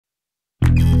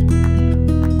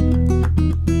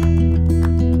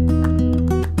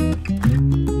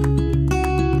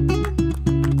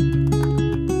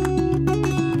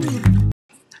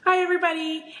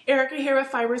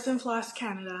Fibers and Floss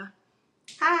Canada.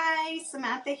 Hi,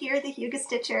 Samantha here, the Huga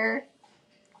Stitcher.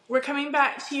 We're coming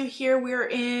back to you here. We're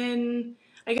in,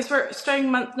 I guess we're starting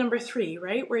month number 3,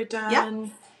 right? We're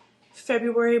done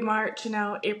February, March, and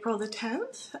now April the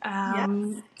 10th.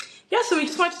 Yeah, so we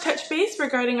just wanted to touch base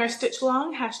regarding our stitch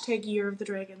along, hashtag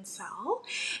yearofthedragonsal.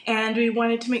 And we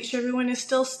wanted to make sure everyone is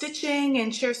still stitching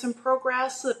and share some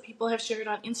progress that people have shared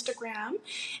on Instagram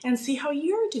and see how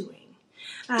you're doing.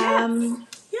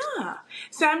 Yeah.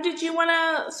 Sam, did you want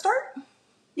to start?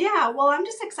 Yeah, well, I'm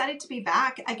just excited to be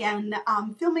back again,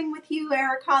 filming with you,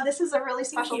 Erica. This is a really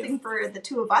special thing for the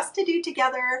two of us to do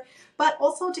together, but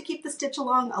also to keep the stitch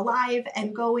along alive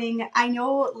and going. I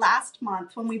know last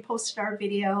month when we posted our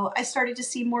video, I started to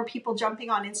see more people jumping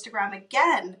on Instagram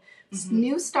again,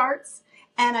 new starts,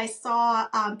 and I saw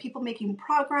people making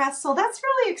progress. So that's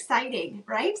really exciting,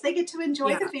 right? They get to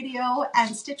enjoy the video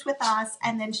and stitch with us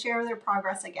and then share their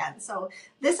progress again. So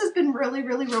this has been really,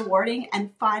 really rewarding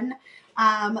and fun.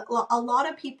 A lot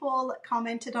of people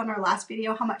commented on our last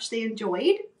video how much they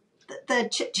enjoyed the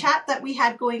chit chat that we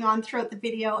had going on throughout the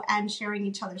video and sharing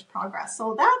each other's progress.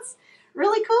 So that's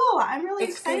really cool. I'm really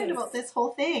excited about this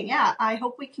whole thing. Yeah, I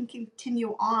hope we can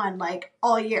continue on like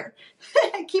all year.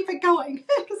 Keep it going.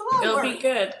 It'll be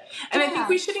good. And I think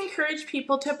we should encourage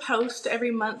people to post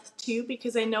every month too,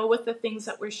 because I know with the things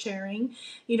that we're sharing,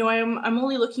 you know, I'm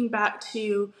only looking back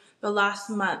to the last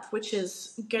month, which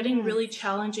is getting really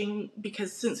challenging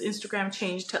because since Instagram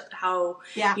changed how,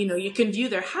 you know, you can view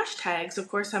their hashtags. Of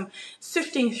course, I'm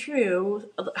sifting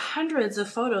through hundreds of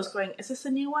photos going, is this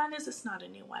a new one? Is this not a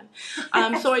new one?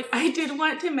 So I did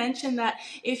want to mention that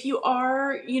if you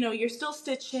are, you know, you're still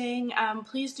stitching,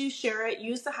 please do share it,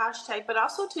 use the hashtag, but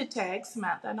also to tag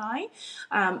Samantha and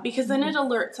I, because then it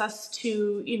alerts us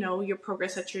to, you know, your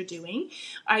progress that you're doing.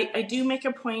 I do make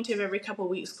a point of every couple of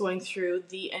weeks going through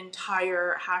the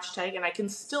entire hashtag, and I can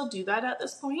still do that at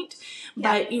this point,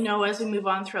 but you know, as we move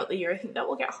on throughout the year, I think that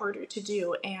will get harder to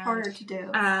do.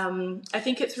 And I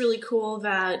think it's really cool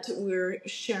that we're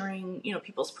sharing, you know,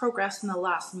 people's progress in the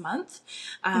last month,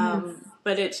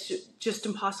 but it's just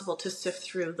impossible to sift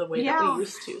through the way that we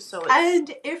used to. So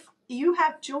and if you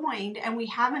have joined and we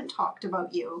haven't talked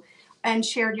about you and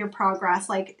shared your progress,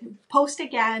 like post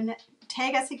again,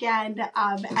 tag us again,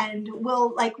 and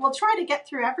we'll try to get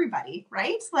through everybody,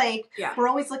 right? Like we're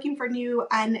always looking for new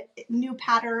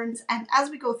patterns, and as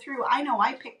we go through, I know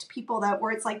I picked people that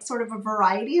where it's like sort of a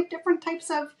variety of different types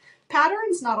of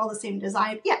patterns, not all the same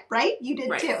design. Yeah, right? You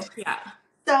did too. Yeah.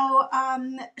 So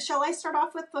shall I start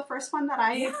off with the first one that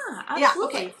I... Yeah,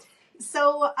 absolutely. Okay.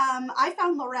 So I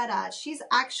found Loretta. She's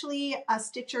actually a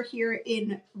stitcher here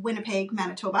in Winnipeg,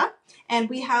 Manitoba. And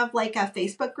we have like a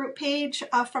Facebook group page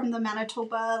from the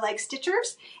Manitoba like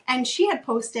stitchers. And she had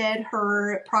posted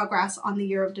her progress on the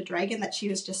Year of the Dragon that she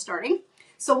was just starting.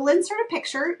 So we'll insert a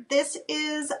picture. This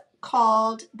is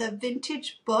called the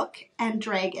Vintage Book and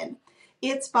Dragon.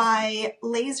 It's by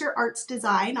Laser Arts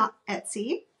Design on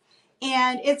Etsy.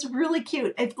 And it's really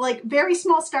cute. It's like very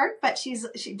small start, but she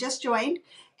just joined.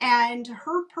 And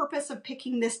her purpose of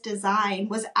picking this design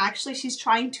was actually she's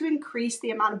trying to increase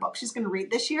the amount of books she's going to read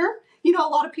this year. You know, a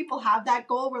lot of people have that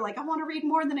goal. We're like, I want to read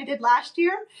more than I did last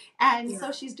year. And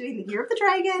so she's doing the Year of the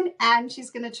Dragon, and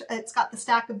she's going to, it's got the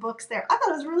stack of books there. I thought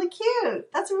it was really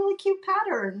cute. That's a really cute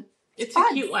pattern. It's a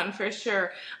cute one for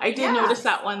sure. I did notice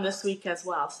that one this week as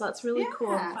well. So that's really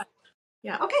cool.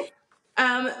 Yeah. Okay.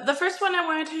 The first one I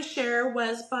wanted to share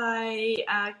was by,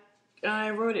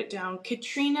 I wrote it down,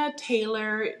 Katrina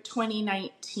Taylor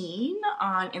 2019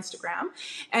 on Instagram,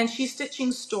 and she's stitching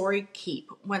Storykeep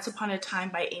Once Upon a Time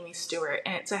by Aimee Stewart,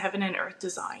 and it's a Heaven and Earth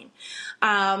design.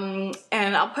 And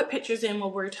I'll put pictures in while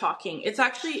we're talking. It's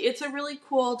a really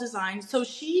cool design. So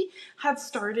she had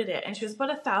started it, and she was about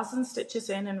 1,000 stitches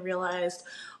in and realized,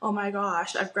 oh my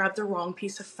gosh, I've grabbed the wrong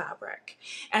piece of fabric.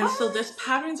 And so this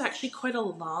pattern's actually quite a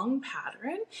long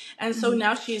pattern. And so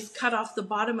now she's cut off the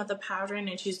bottom of the pattern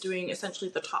and she's doing essentially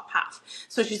the top half.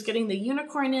 So she's getting the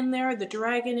unicorn in there, the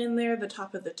dragon in there, the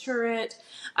top of the turret.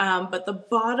 But the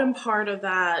bottom part of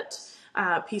that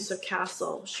piece of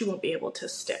castle, she won't be able to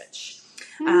stitch.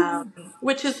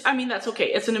 Which is, I mean, that's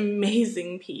okay. It's an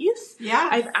amazing piece. Yeah.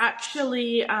 I've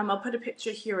actually, I'll put a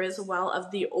picture here as well of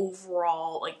the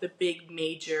overall, like the big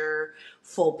major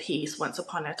full piece, Once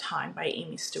Upon a Time by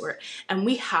Aimee Stewart. And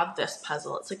we have this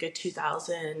puzzle. It's like a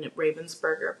 2000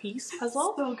 Ravensburger piece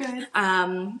puzzle. So good.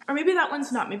 Or maybe that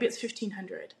one's not. Maybe it's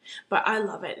 1500. But I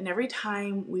love it. And every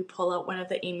time we pull out one of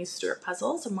the Aimee Stewart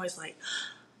puzzles, I'm always like,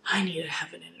 I need a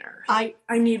Heaven and Earth.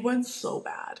 I need one so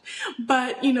bad.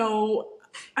 But, you know,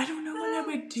 I don't know what I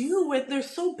would do with, they're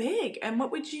so big. And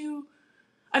what would you,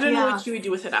 I don't know what you would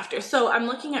do with it after. So I'm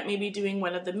looking at maybe doing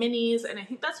one of the minis, and I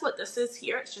think that's what this is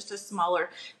here. It's just a smaller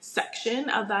section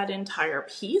of that entire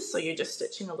piece, so you're just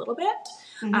stitching a little bit.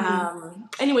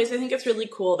 Anyways, I think it's really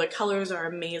cool. The colors are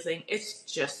amazing. It's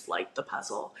just like the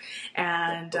puzzle.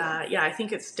 And yeah, I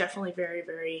think it's definitely very,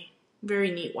 very,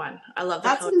 very neat one. I love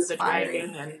the colors of the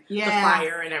dragon and the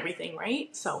fire and everything,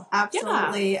 right? So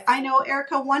absolutely. Yeah. I know,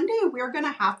 Erica, one day we're going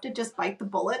to have to just bite the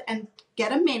bullet and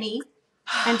get a mini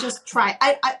and just try.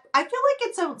 I feel like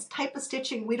it's a type of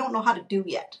stitching we don't know how to do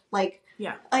yet. Like,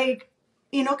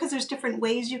 you know, because there's different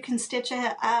ways you can stitch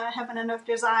a Heaven and Earth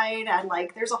design, and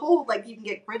like there's a whole, like, you can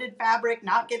get gridded fabric,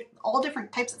 not get all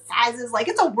different types of sizes. Like,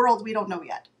 it's a world we don't know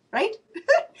yet, right?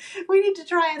 We need to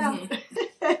try it out.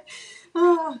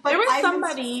 But there was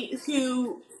somebody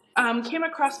who came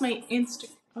across my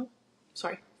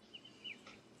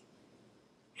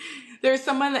There's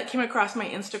someone that came across my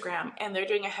Instagram, and they're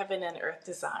doing a Heaven and Earth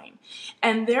design.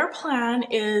 And their plan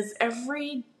is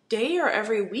every day or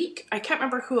every week, I can't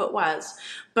remember who it was,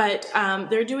 but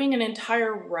they're doing an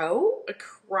entire row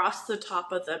across the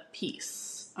top of the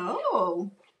piece. Oh.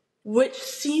 Which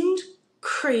seemed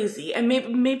crazy. And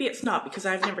maybe it's not, because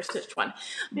I've never stitched one.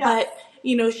 Yeah. But,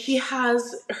 you know, she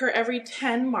has her every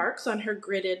 10 marks on her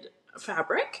gridded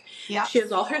fabric. Yeah. She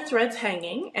has all her threads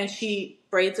hanging, and she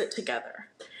braids it together.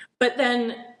 But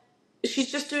then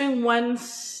she's just doing one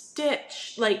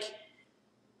stitch, like,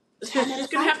 so she's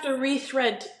going to have to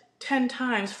rethread 10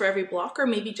 times for every block, or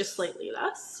maybe just slightly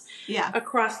less,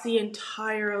 across the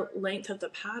entire length of the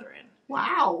pattern.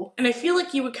 Wow. And I feel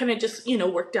like you would kind of just, you know,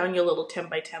 work down your little 10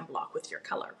 by 10 block with your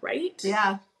color, right?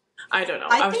 Yeah. I don't know.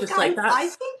 I was just like that. I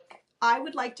think I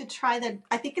would like to try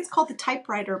I think it's called the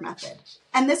typewriter method.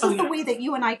 And this is the way that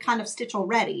you and I kind of stitch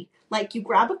already. Like, you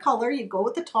grab a color, you go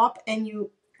at the top, and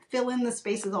you fill in the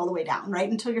spaces all the way down, right,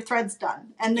 until your thread's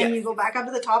done. And then you go back up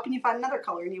to the top and you find another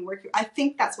color and you work. I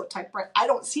think that's what typewriter, I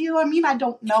don't see what I mean. I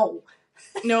don't know.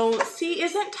 No, see,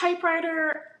 isn't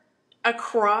typewriter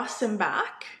across and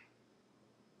back?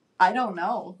 I don't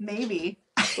know. Maybe.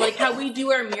 Like how we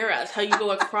do our miras, how you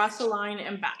go across a line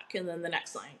and back, and then the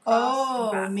next line.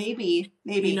 Oh, maybe.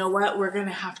 You know what? We're going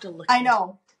to have to look. I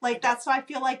know. Like, that's why I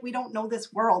feel like we don't know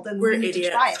this world, and we need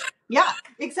to try it. Yeah,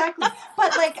 exactly.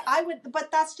 But like, but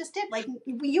that's just it. Like,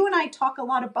 you and I talk a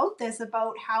lot about this,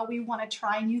 about how we want to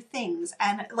try new things.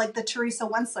 And like the Teresa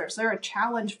Wentzlers, they're a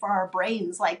challenge for our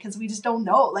brains, like, because we just don't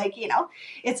know, like, you know,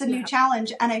 it's a new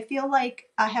challenge. And I feel like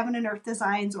Heaven and Earth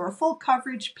Designs or a full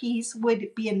coverage piece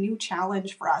would be a new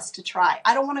challenge for us to try.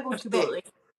 I don't want to go too big.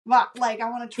 But like, I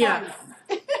want to try one.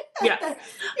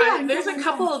 There's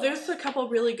a couple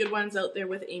really good ones out there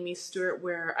with Aimee Stewart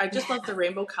where I just love the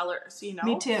rainbow colors, you know.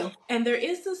 Me too. And there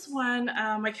is this one,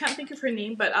 I can't think of her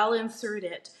name, but I'll insert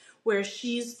it, where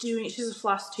she's a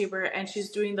Flosstuber, and she's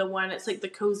doing the one, it's like the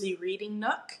cozy reading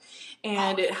nook,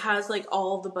 and it has like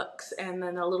all the books and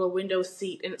then a little window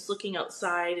seat, and it's looking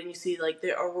outside, and you see like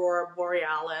the aurora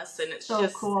borealis, and it's so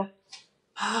just cool.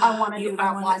 I want to do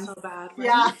that one so bad,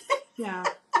 right? Yeah.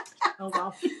 Oh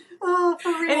well. Oh, for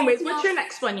real. Anyways, what's your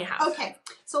next one you have? Okay,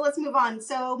 so let's move on.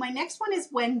 So my next one is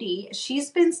Wendy.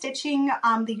 She's been stitching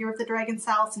the Year of the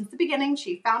Dragonsal since the beginning.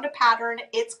 She found a pattern.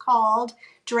 It's called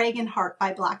Dragon Heart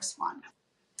by Black Swan.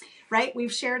 Right?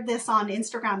 We've shared this on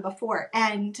Instagram before.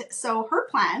 And so her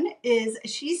plan is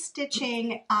she's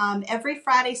stitching every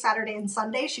Friday, Saturday, and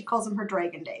Sunday. She calls them her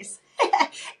Dragon Days.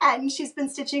 And she's been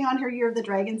stitching on her Year of the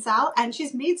Dragonsal, and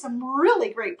she's made some really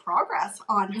great progress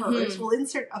on hers. We'll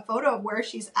insert a photo of where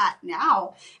she's at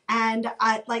now. And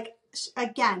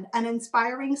again, an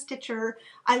inspiring stitcher.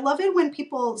 I love it when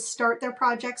people start their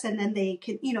projects and then they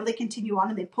can, you know, they continue on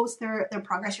and they post their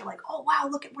progress. You're like, oh wow,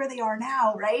 look at where they are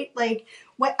now, right? Like,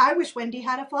 what I wish Wendy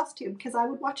had a Flosstube, because I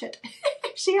would watch it.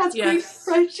 She has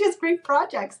great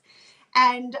projects.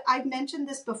 And I've mentioned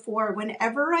this before,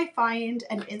 whenever I find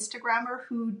an Instagrammer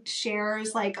who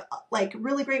shares like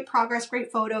really great progress,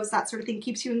 great photos, that sort of thing,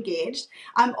 keeps you engaged,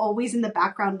 I'm always in the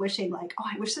background wishing like, oh,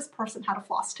 I wish this person had a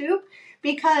Flosstube,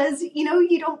 because, you know,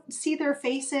 you don't see their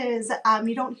faces,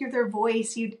 you don't hear their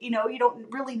voice, you don't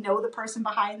really know the person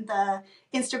behind the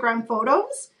Instagram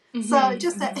photos. So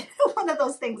just one of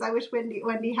those things. I wish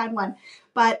Wendy had one.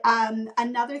 But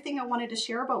another thing I wanted to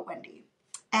share about Wendy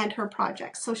and her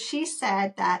project. So she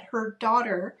said that her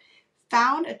daughter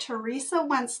found a Teresa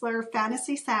Wentzler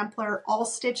fantasy sampler all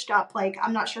stitched up. Like,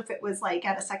 I'm not sure if it was like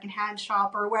at a secondhand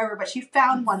shop or wherever, but she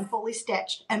found one fully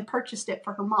stitched and purchased it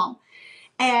for her mom.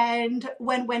 And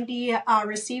when Wendy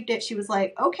received it, she was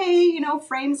like, okay, you know,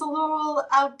 frame's a little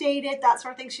outdated, that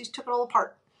sort of thing. She took it all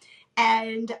apart.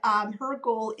 And her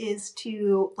goal is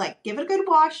to like give it a good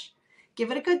wash,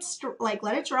 give it a good, like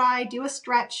let it dry, do a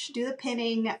stretch, do the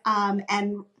pinning,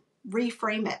 and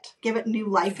reframe it, give it new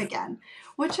life again,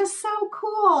 which is so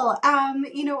cool.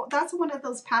 You know, that's one of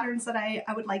those patterns that I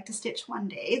would like to stitch one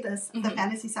day. The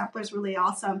Fantasy Sampler is really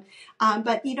awesome.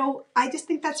 But you know, I just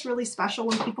think that's really special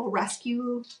when people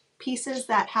rescue pieces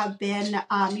that have been,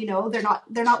 you know,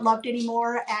 they're not loved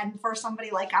anymore. And for somebody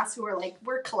like us who are like,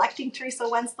 we're collecting Teresa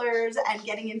Wentzlers and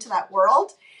getting into that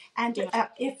world. And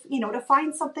if, you know, to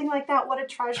find something like that, what a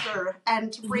treasure,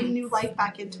 and to bring new life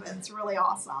back into it. It's really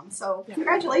awesome. So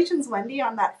congratulations, Wendy,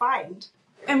 on that find.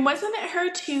 And wasn't it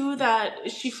her too that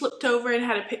she flipped over and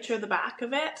had a picture of the back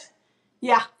of it?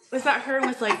 Yeah. Was that her and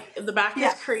was like, the back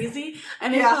is crazy?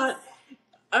 And I thought,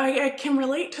 I can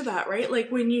relate to that, right?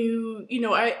 Like when you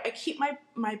know, I keep my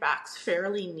backs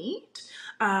fairly neat.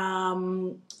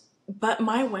 But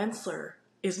my Wentzler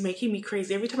is making me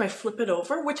crazy every time I flip it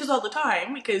over, which is all the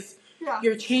time because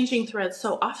you're changing threads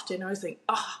so often. I was like,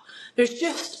 there's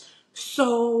just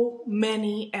so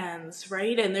many ends,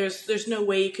 right? And there's no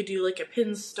way you could do like a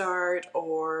pin start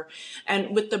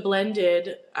and with the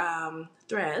blended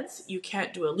threads, you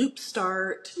can't do a loop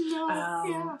start.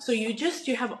 So you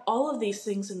have all of these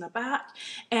things in the back,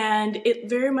 and it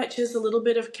very much is a little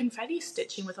bit of confetti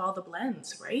stitching with all the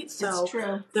blends, right? So it's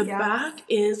true. The back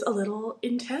is a little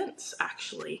intense,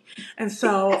 actually. And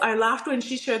so I laughed when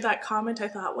she shared that comment. I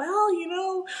thought, well, you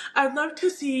know, I'd love to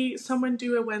see someone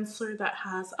do a Wentzler that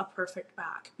has a perfect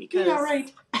back, because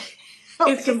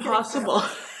it's impossible.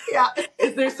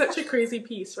 There's such a crazy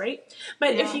piece, right?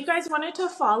 But if you guys wanted to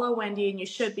follow Wendy, and you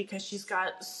should, because she's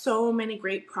got so many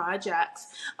great projects,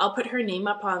 I'll put her name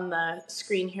up on the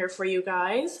screen here for you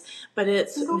guys. But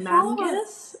it's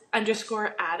Mangus_attic.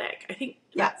 I think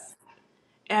that's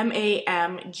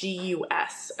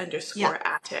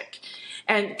MAMGUS_attic.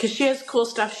 And because she has cool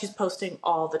stuff she's posting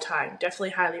all the time.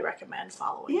 Definitely highly recommend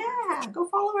following her. Go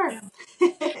follow her.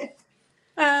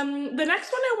 The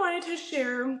next one I wanted to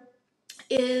share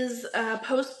is a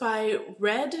post by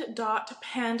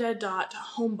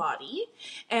red.panda.homebody,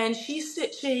 and she's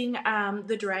stitching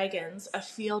the dragons, a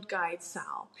field guide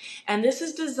SAL. And this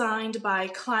is designed by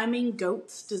Climbing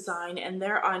Goats Design, and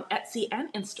they're on Etsy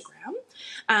and Instagram.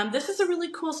 This is a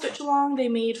really cool stitch along they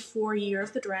made for Year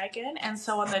of the Dragon, and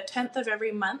so on the 10th of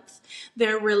every month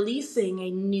they're releasing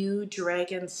a new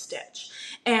dragon stitch.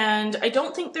 And I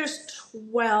don't think there's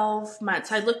 12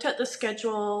 months. I looked at the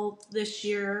schedule this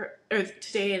year, or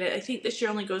today, and I think this year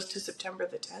only goes to September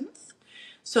the 10th.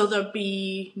 So there'll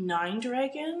be 9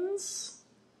 dragons.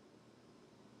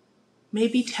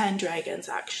 Maybe 10 dragons,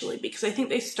 actually, because I think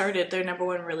they started, their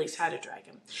 #1 release had a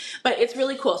dragon. But it's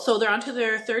really cool. So they're onto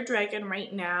their 3rd dragon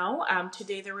right now.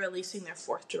 Today they're releasing their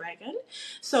 4th dragon.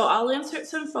 So I'll insert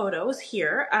some photos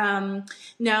here.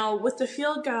 Now, with the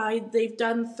field guide, they've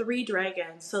done 3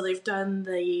 dragons. So they've done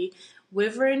the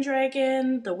Wyvern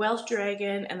dragon, the Welsh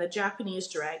dragon, and the Japanese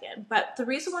dragon. But the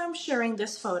reason why I'm sharing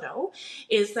this photo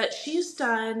is that she's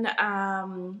done,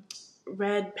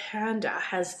 Red Panda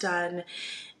has done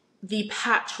the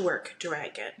patchwork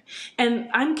dragon. And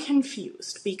I'm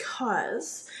confused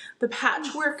because the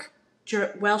patchwork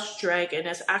Welsh dragon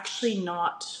is actually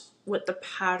not what the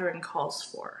pattern calls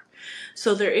for.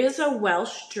 So there is a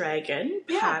Welsh dragon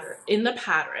pattern in the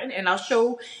pattern, and I'll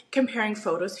show comparing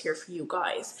photos here for you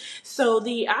guys. So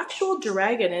the actual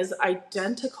dragon is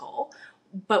identical,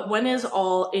 but one is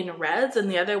all in reds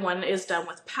and the other one is done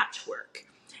with patchwork.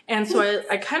 And so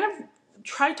I kind of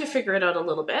tried to figure it out a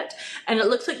little bit, and it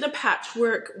looks like the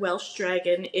patchwork Welsh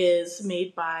dragon is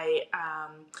made by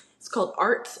it's called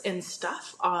Arts and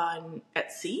Stuff on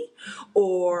Etsy,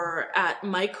 or at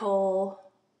Michael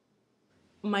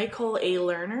A.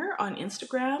 Lerner on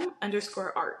Instagram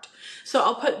 _art. So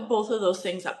I'll put both of those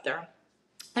things up there.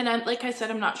 And like I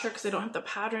said, I'm not sure because I don't have the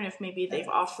pattern if maybe they've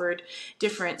offered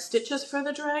different stitches for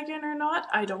the dragon or not.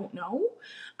 I don't know.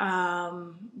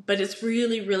 But it's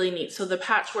really, really neat. So the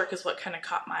patchwork is what kind of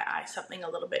caught my eye. Something a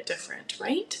little bit different,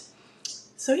 right?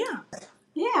 So yeah.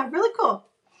 Yeah, really cool.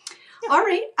 Yeah. All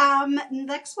right.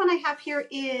 Next one I have here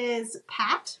is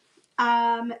Pat.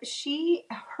 Her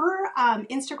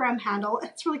Instagram handle,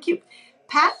 it's really cute.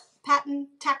 Patton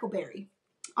Tackleberry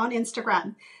on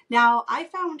Instagram. Now, I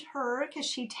found her because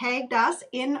she tagged us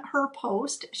in her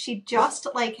post. She just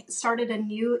started a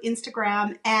new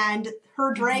Instagram, and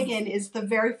her dragon is the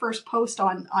very first post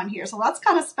on here. So that's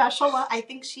kind of special. I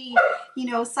think she,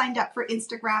 signed up for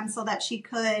Instagram so that she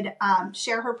could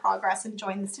share her progress and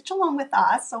join the stitch along with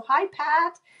us. So hi,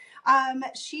 Pat.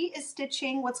 She is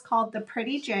stitching what's called the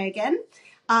Pretty Dragon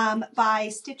by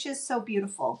Stitches So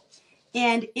Beautiful.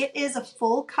 And it is a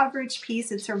full coverage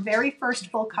piece. It's her very first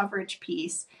full coverage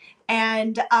piece.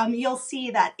 And you'll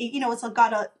see that,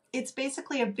 it's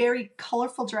basically a very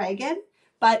colorful dragon,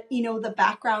 but, the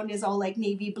background is all like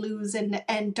navy blues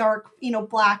and dark,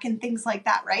 black and things like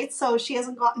that, right? So she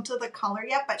hasn't gotten to the color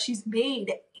yet, but she's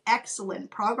made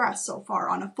excellent progress so far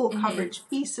on a full coverage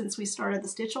piece since we started the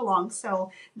stitch along.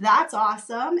 So that's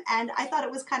awesome. And I thought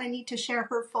it was kind of neat to share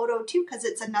her photo too, because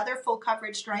it's another full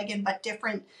coverage dragon, but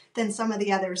different than some of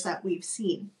the others that we've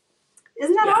seen.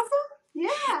 Isn't that awesome?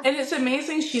 Yeah. And it's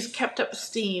amazing she's kept up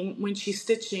steam when she's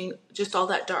stitching just all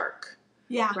that dark.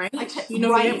 Yeah. Right?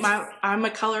 Me, I'm a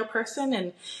color person,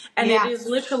 and it is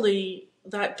literally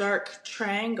that dark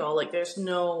triangle. Like there's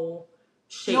no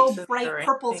shapes. No bright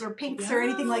purples or pinks or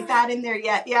anything like that in there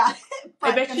yet. Yeah. But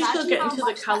I bet you she'll get into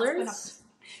the colors.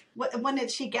 When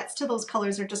she gets to those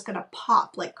colors, are just going to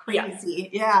pop like crazy.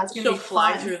 Yeah, it's going to be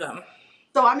fly fun. through them.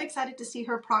 So I'm excited to see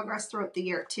her progress throughout the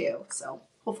year too. So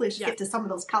hopefully she'll get to some of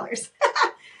those colors.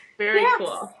 Very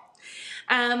cool.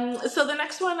 So the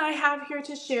next one I have here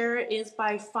to share is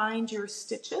by Find Your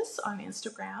Stitches on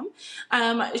Instagram.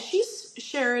 She's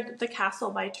shared The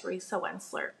Castle by Teresa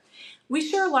Wentzler. We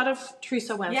share a lot of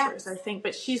Teresa Wentzlers, I think,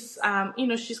 but she's,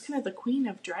 she's kind of the queen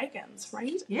of dragons,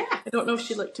 right? Yeah. I don't know if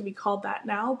she'd like to be called that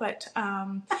now, but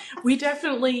we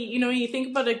definitely, you think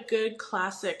about a good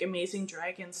classic amazing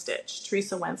dragon stitch,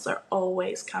 Teresa Wentzler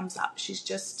always comes up.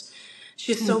 She's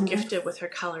so gifted with her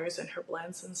colors and her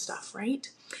blends and stuff, right?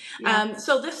 Yeah.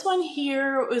 So this one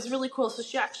here was really cool. So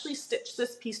she actually stitched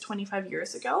this piece 25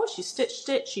 years ago. She stitched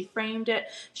it, she framed it,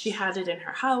 she had it in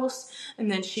her house,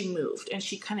 and then she moved and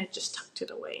she kind of just tucked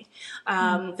it away.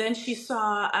 Then she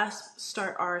saw us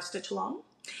start our stitch along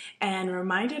and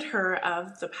reminded her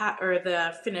of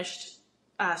the finished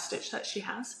stitch that she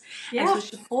has. Yeah. And so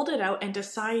she pulled it out and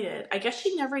decided, I guess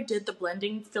she never did the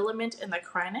blending filament in the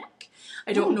Kreinik.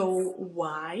 I don't know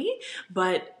why,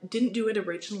 but didn't do it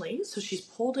originally. So she's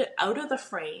pulled it out of the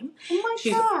frame. Oh my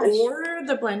she's gosh. ordered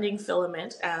the blending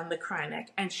filament and the Kreinik,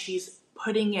 and she's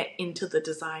putting it into the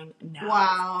design now.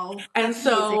 Wow. And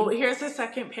so here's a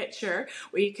second picture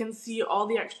where you can see all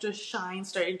the extra shine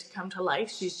starting to come to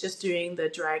life. She's just doing the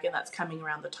dragon that's coming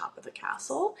around the top of the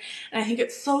castle. And I think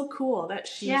it's so cool that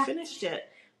she finished it,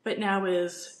 but now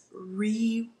is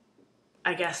restitching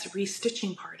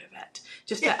part of it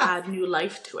just to add new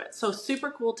life to it. So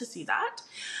super cool to see that.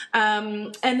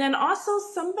 And then also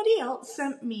somebody else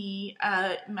sent me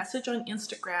a message on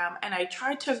Instagram, and I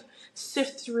tried to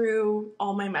sift through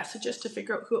all my messages to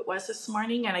figure out who it was this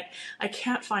morning, and I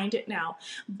can't find it now.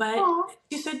 But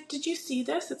she said, did you see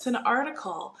this? It's an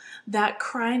article that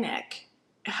Kreinik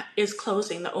is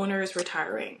closing. The owner is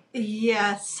retiring.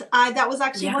 Yes. That was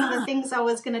actually one of the things I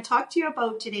was going to talk to you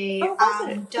about today.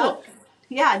 Doug.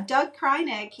 Yeah, Doug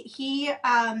Kreinik, he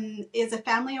is a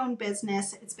family-owned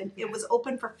business. It was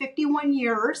open for 51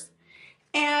 years,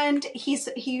 and he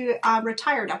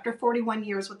retired after 41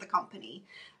 years with the company,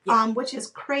 which is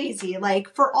crazy.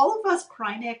 Like, for all of us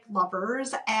Kreinik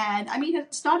lovers, and I mean,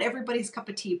 it's not everybody's cup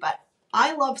of tea, but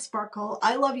I love sparkle.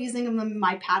 I love using them in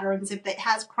my patterns. If it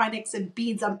has Kreiniks and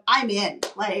beads, I'm in.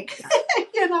 Like,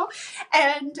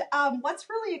 And what's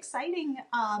really exciting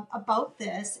about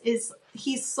this is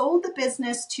he sold the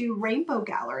business to Rainbow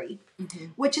Gallery,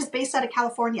 which is based out of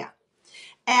California.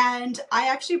 And I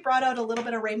actually brought out a little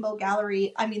bit of Rainbow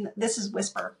Gallery. I mean, this is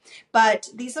Whisper, but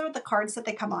these are the cards that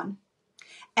they come on.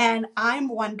 And I'm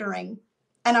wondering,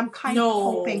 and I'm kind of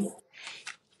hoping,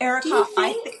 Erica,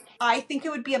 I think it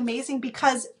would be amazing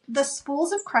because the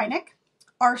spools of Kreinik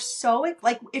are so,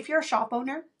 like, if you're a shop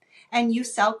owner and you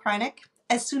sell Kreinik,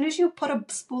 as soon as you put a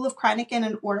spool of Kreinik in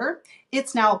an order,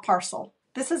 it's now a parcel.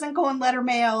 This isn't going letter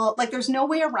mail. Like, there's no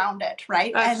way around it,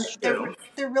 right? That's true.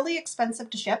 They're really expensive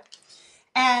to ship.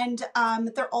 And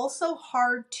they're also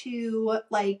hard to,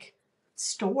 like,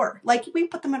 store. Like, we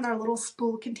put them in our little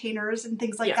spool containers and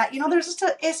things like that.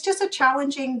 It's just a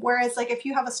challenging, whereas, like, if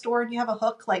you have a store and you have a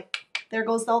hook, like, there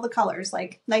goes all the colors,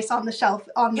 like, nice on the shelf,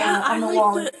 on the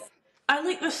wall. I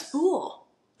like the spool.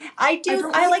 I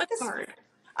do. I like the card.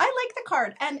 I like the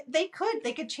card, and they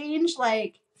could change,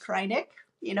 like, Kreinik,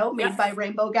 made by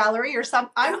Rainbow Gallery or some.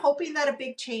 I'm hoping that a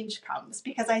big change comes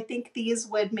because I think these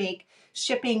would make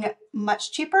shipping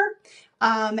much cheaper,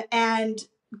 and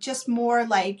just more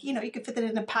like, you could fit it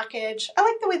in a package. I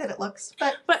like the way that it looks,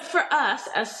 but for us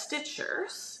as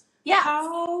stitchers,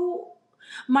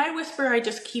 my Whisper I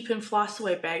just keep in floss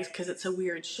away bags because it's a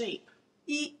weird shape.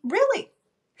 Really?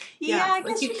 Yeah, I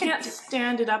guess you can't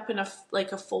stand it up in a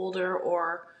folder,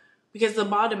 or because the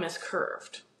bottom is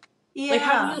curved.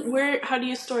 Yeah. Like, how do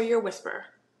you store your Whisper?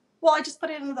 Well, I just put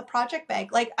it into the project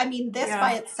bag. Like, I mean, this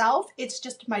by itself, it's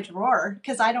just my drawer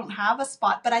because I don't have a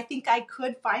spot. But I think I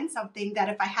could find something that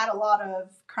if I had a lot of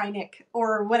Krynic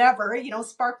or whatever, you know,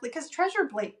 sparkly, because Treasure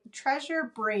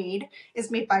Braid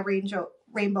is made by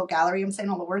Rainbow Gallery. I'm saying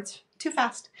all the words too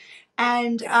fast.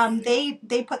 And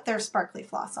they put their sparkly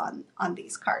floss on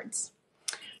these cards.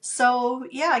 So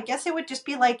yeah, I guess it would just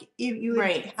be like you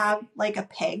would have like a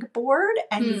peg board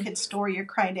and you could store your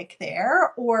Krynic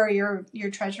there, or your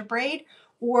Treasure Braid,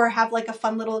 or have like a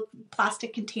fun little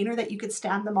plastic container that you could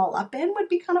stand them all up in. Would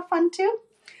be kind of fun too.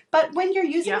 But when you're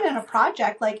using it in a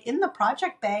project, like in the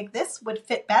project bag, this would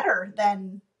fit better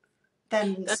than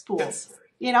spools. True.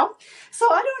 You know? So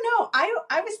I don't know.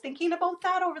 I was thinking about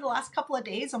that over the last couple of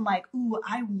days. I'm like, ooh,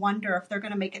 I wonder if they're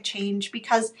going to make a change,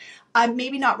 because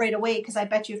maybe not right away, because I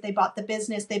bet you if they bought the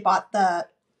business, they bought the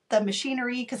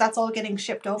machinery, because that's all getting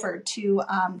shipped over to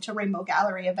Rainbow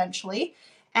Gallery eventually.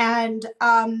 And,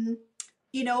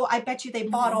 you know, I bet you they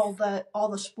bought all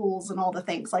the spools and all the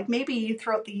things. Like maybe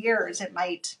throughout the years it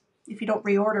might, if you don't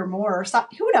reorder more or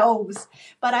something, who knows?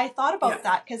 But I thought about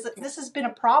that, because this has been a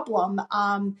problem,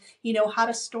 you know, how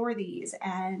to store these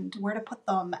and where to put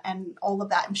them and all of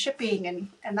that, and shipping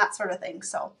and that sort of thing.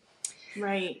 So,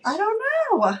 right. I don't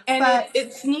know. And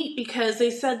it's neat because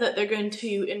they said that they're going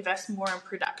to invest more in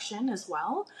production as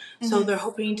well. So they're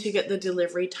hoping to get the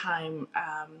delivery time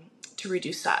to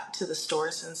reduce that to the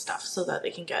stores and stuff, so that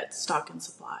they can get stock and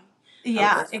supply.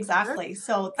 Yeah, exactly.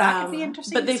 So that could be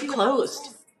interesting. But they've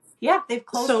closed. Yeah, they've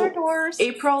closed their doors.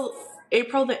 April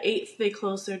the 8th, they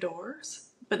closed their doors.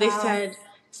 But they said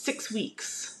 6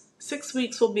 weeks. 6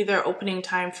 weeks will be their opening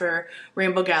time for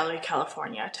Rainbow Gallery,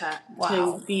 California to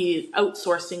be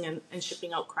outsourcing and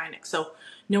shipping out Krynic. So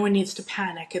no one needs to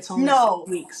panic. It's only 6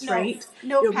 weeks, right?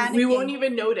 No panicking. We won't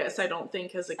even notice, I don't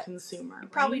think, as a consumer.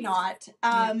 Probably not.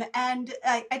 And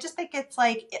I just think it's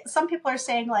like, some people are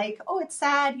saying like, oh, it's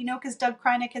sad, you know, because Doug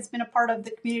Krynic has been a part of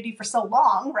the community for so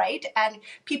long, right? And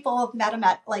people have met him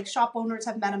at, like, shop owners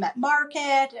have met him at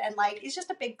market, and like, he's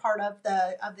just a big part of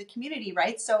the community,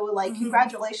 right? So like,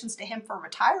 congratulations to him for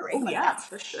retiring. Oh, yeah,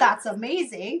 for sure. That's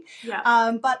amazing.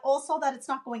 Yeah. But also that it's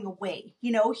not going away.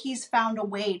 You know, he's found a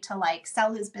way to like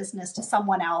sell his business to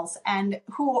someone else, and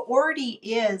who already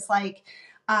is like,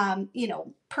 you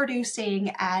know,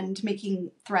 producing and making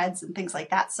threads and things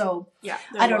like that. So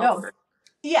I don't know.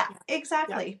 Yeah,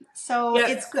 exactly. Yeah. So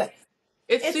it's good.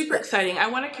 It's super exciting. I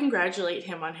want to congratulate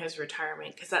him on his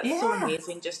retirement, because that's so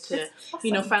amazing, just to,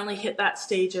 you know, finally hit that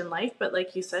stage in life. But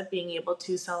like you said, being able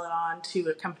to sell it on to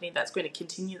a company that's going to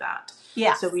continue that.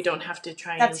 Yeah. So we don't have to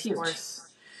try and enforce,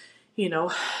 you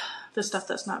know, the stuff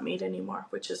that's not made anymore,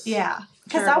 which is because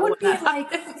that would be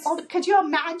like, could you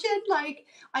imagine? Like,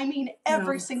 I mean,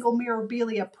 every single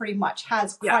memorabilia pretty much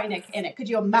has Krynic in it. Could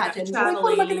you imagine?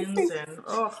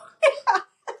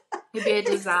 It'd be a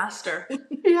disaster.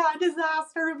 Yeah,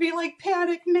 disaster. It'd be like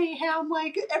panic, mayhem,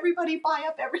 like everybody buy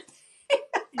up everything.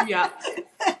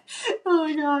 Oh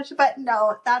my gosh. But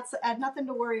no, that's nothing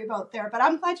to worry about there. But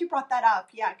I'm glad you brought that up.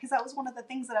 Yeah, because that was one of the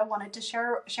things that I wanted to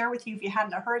share with you if you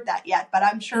hadn't heard that yet. But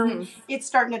I'm sure it's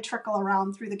starting to trickle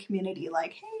around through the community.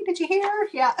 Like, hey, did you hear?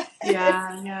 Yeah.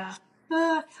 Yeah.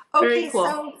 Okay, cool.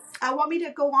 So I want me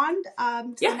to go on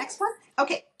to the next one.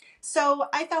 Okay, so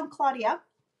I found Claudia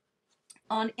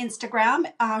on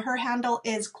Instagram. Her handle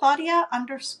is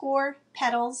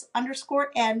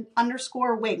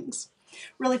Claudia_petals_and_wings.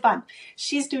 Really fun.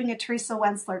 She's doing a Teresa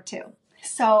Wentzler too.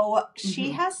 So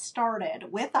she has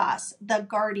started with us The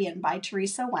Guardian by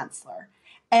Teresa Wentzler.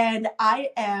 And I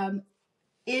am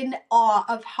in awe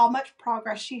of how much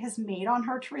progress she has made on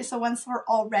her Teresa Wentzler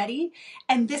already.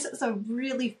 And this is a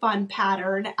really fun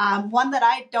pattern, one that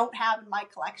I don't have in my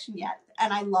collection yet.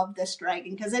 And I love this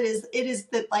dragon because it is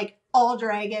the like all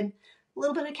dragon, a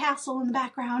little bit of castle in the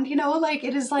background, you know, like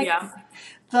it is like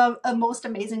the most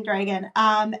amazing dragon.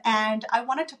 And I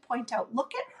wanted to point out,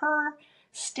 look at her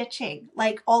stitching,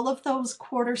 like all of those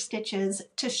quarter stitches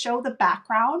to show the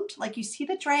background. Like you see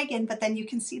the dragon, but then you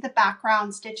can see the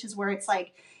background stitches where it's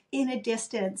like in a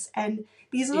distance. And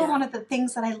these are one of the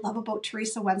things that I love about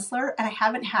Teresa Wentzler. And I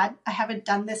haven't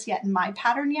done this yet in my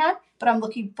pattern yet, but I'm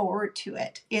looking forward to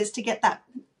it, is to get that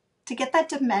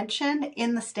dimension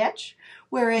in the stitch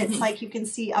where it's like you can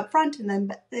see up front and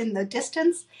then in the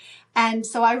distance. And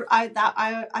so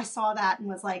I saw that and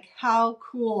was like, how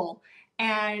cool.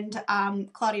 And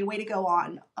Claudia, way to go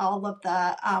on all of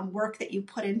the work that you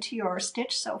put into your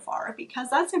stitch so far, because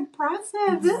that's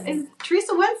impressive. And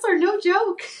Teresa Wentzler, no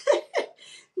joke.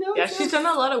 No joke. She's done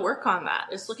a lot of work on that.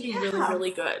 It's looking really,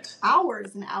 really good.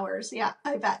 Hours and hours. Yeah,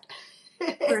 I bet.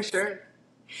 For sure.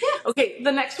 Okay,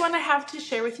 the next one I have to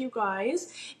share with you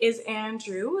guys is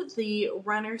Andrew, the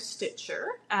runner stitcher.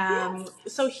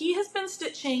 So he has been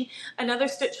stitching another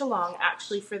stitch along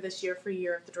actually for this year, for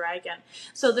Year of the Dragon.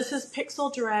 So this is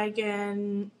Pixel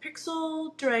Dragon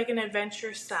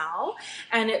Adventure SAL,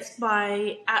 and it's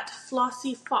by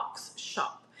 @Flossie Fox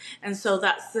Shop. And so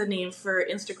that's the name for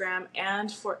Instagram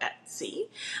and for Etsy.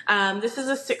 This is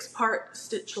a 6-part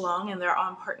stitch along, and they're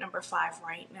on part number 5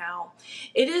 right now.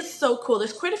 It is so cool.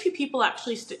 There's quite a few people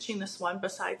actually stitching this one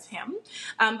besides him,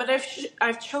 but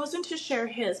I've chosen to share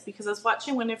his because I was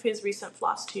watching one of his recent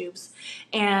Flosstubes,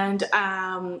 and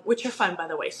which are fun, by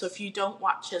the way. So if you don't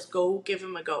watch his, go give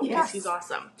him a go because he's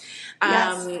awesome.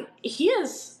 He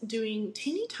is doing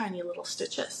teeny tiny little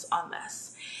stitches on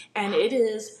this, and it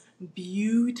is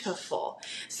beautiful.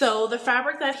 So the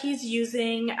fabric that he's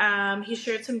using, he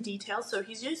shared some details. So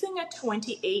he's using a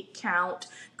 28 count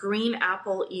green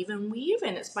apple even weave,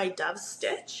 and it's by Dove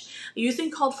Stitch.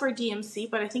 Using called for DMC,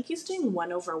 but I think he's doing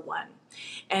 1/1,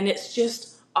 and it's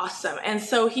just awesome. And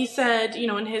so he said, you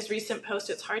know, in his recent post,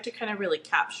 it's hard to kind of really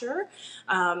capture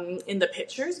in the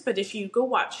pictures, but if you go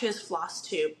watch his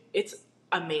Flosstube, it's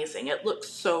amazing. It looks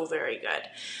so very good.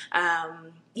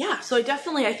 Yeah, so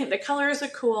I think the colors are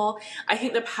cool. I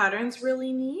think the pattern's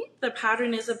really neat. The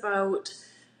pattern is about,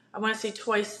 I want to say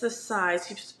twice the size.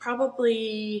 He's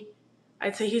probably,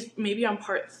 I'd say he's maybe on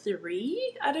part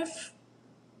 3 out of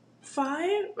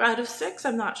 5, out of 6,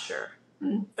 I'm not sure.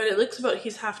 But it looks about,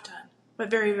 he's half done. But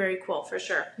very, very cool for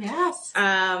sure. Yes.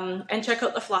 And check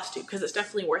out the Flosstube because it's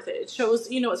definitely worth it. It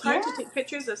shows, you know, it's hard to take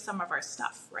pictures of some of our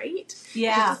stuff, right?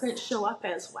 Yeah. It doesn't show up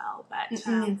as well, but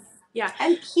yeah.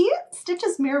 And he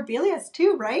stitches mirabilias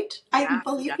too, right? Yeah, I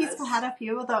believe he's had a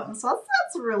few of them. So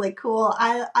that's really cool.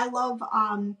 I love,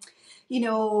 you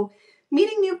know,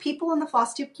 meeting new people in the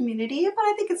Flosstube community, but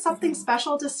I think it's something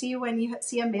special to see when you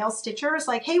see a male stitcher. It's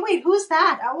like, hey, wait, who's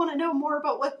that? I want to know more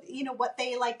about what, you know, what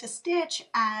they like to stitch,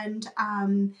 and,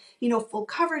 you know, full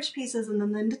coverage pieces, and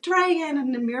then the dragon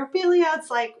and the mirabilia. It's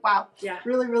like, wow,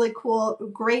 really, really cool.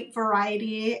 Great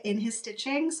variety in his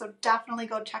stitching. So definitely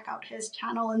go check out his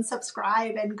channel and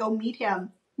subscribe and go meet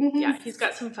him. Yeah, he's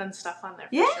got some fun stuff on there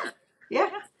for sure. Yeah,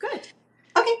 good.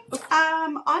 Okay,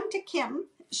 on to Kim.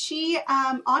 She,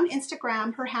 on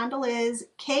Instagram, her handle is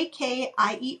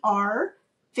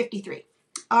KKIER53.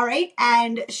 All right.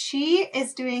 And she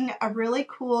is doing a really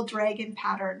cool dragon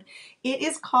pattern. It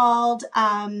is called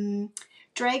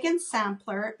Dragon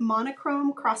Sampler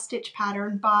Monochrome Cross Stitch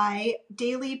Pattern by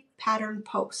Daily Pattern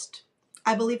Post.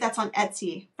 I believe that's on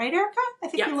Etsy. Right, Erica? I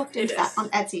think we looked into that on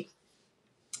Etsy.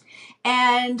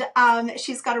 And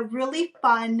she's got a really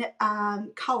fun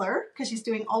color, because she's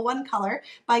doing all one color,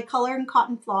 by Color and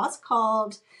Cotton Floss,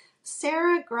 called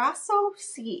Sarah Grasso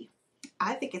C.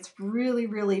 I think it's really,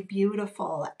 really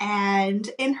beautiful. And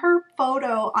in her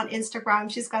photo on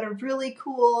Instagram, she's got a really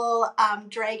cool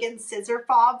dragon scissor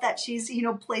fob that she's, you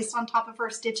know, placed on top of her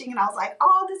stitching. And I was like,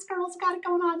 oh, this girl's got it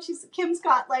going on. Kim's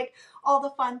got like all the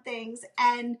fun things.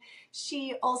 And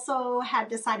she also had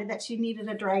decided that she needed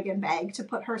a dragon bag to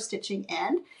put her stitching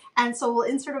in. And so we'll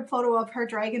insert a photo of her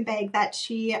dragon bag that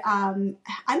she, I'm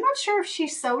not sure if she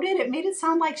sewed it. It made it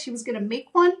sound like she was going to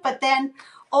make one, but then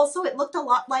also it looked a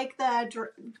lot like the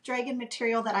dragon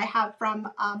material that I have from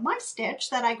my stitch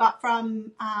that I got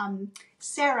from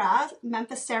Sarah.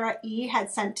 Memphis Sarah E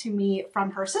had sent to me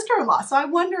from her sister-in-law. So I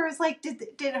wonder, is like, did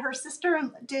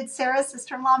Sarah's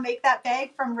sister-in-law make that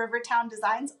bag from Rivertown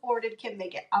Designs, or did Kim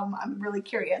make it? I'm really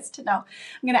curious to know.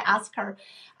 I'm going to ask her.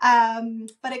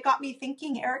 But it got me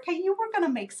thinking, Erica, you were going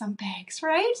to make some bags,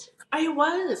 right? I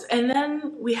was. And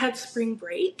then we had spring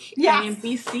break in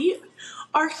BC.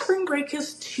 Our spring break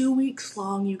is 2 weeks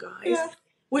long, you guys,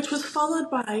 which was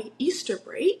followed by Easter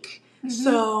break.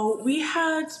 So we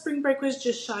had spring break was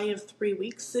just shy of 3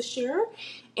 weeks this year.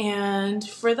 And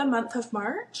for the month of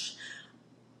March,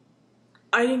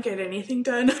 I didn't get anything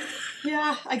done.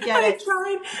 Yeah, I get it. I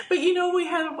tried, but you know, we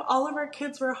had all of our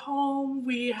kids were home.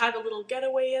 We had a little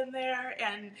getaway in there,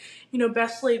 and you know,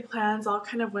 best laid plans all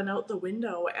kind of went out the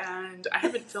window. And I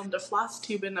haven't filmed a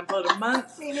Flosstube in about a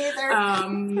month. Me neither.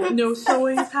 No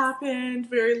sewings happened.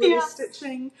 Very little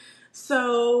stitching.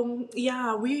 So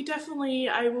yeah,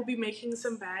 I will be making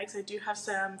some bags. I do have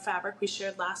some fabric we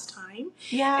shared last time.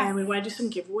 Yeah. And we want to do some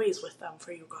giveaways with them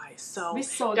for you guys. So,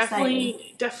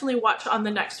 definitely watch on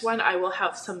the next one. I will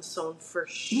have some sewn for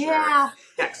sure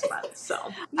next month. So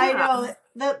I know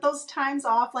those times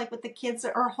off, like with the kids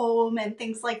that are home and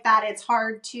things like that, it's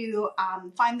hard to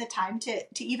find the time to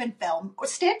even film or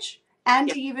stitch and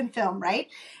to even film, right?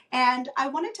 And I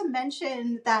wanted to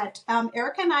mention that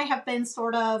Erica and I have been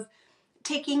sort of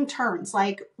taking turns.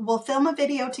 Like we'll film a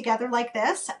video together like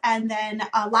this, and then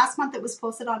last month it was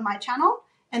posted on my channel,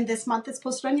 and this month it's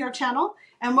posted on your channel,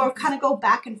 and we'll kind of go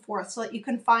back and forth so that you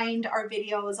can find our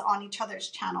videos on each other's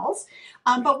channels.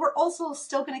 But we're also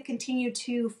still going to continue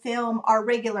to film our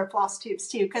regular floss tubes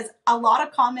too, because a lot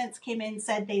of comments came in and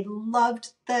said they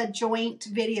loved the joint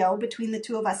video between the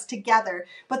two of us together,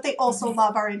 but they also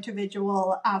love our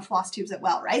individual floss tubes as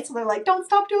well, right? So they're like, don't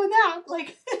stop doing that.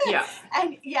 Like, Yeah.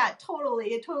 And yeah, I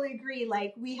totally agree.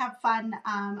 Like we have fun.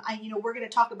 We're going to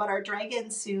talk about our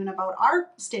dragons soon, about our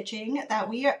stitching that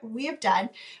we have done.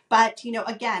 But,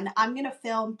 again, I'm going to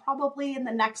film probably in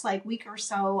the next like week or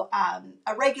so,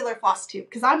 a regular floss tube,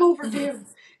 because I'm overdue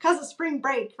because of spring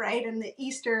break, right? And the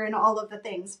Easter and all of the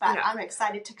things, but I'm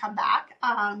excited to come back.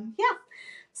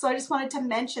 So I just wanted to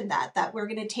mention that we're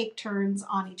going to take turns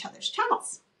on each other's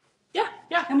channels. Yeah,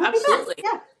 And we'll absolutely.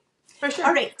 Yeah. For sure.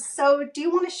 All right. So do you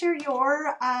want to share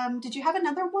your, did you have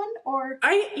another one or?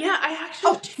 I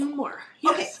actually have two more.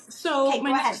 Yes. Okay. So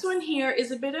my next one here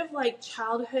is a bit of like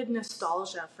childhood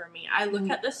nostalgia for me. I look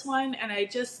at this one and I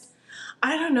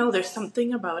don't know, there's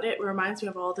something about it. It reminds me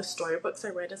of all the storybooks I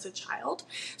read as a child.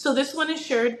 So this one is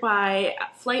shared by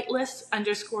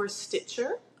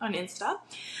flightless_stitcher on Insta.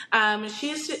 She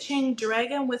is stitching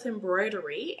Dragon with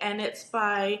Embroidery, and it's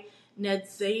by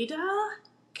Nedzada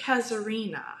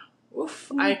Kazarina.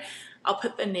 Oof, I'll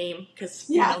put the name because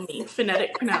you know me,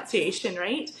 phonetic pronunciation,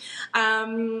 right?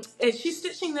 And she's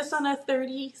stitching this on a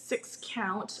 36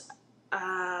 count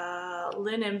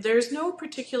linen. There's no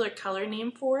particular color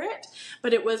name for it,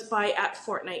 but it was by At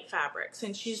Fortnight Fabrics,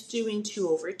 and she's doing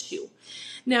 2/2.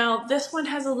 Now this one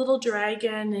has a little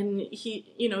dragon, and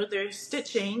they're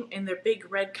stitching in their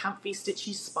big red comfy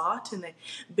stitchy spot and the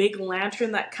big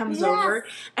lantern that comes over,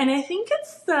 and I think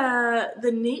it's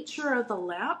the nature of the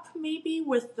lamp maybe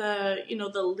with the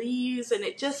the leaves, and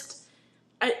it just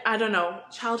I don't know,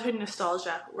 childhood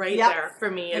nostalgia there for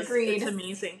me. It's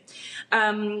amazing.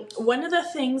 One of the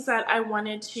things that I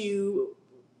wanted to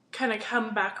kind of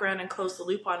come back around and close the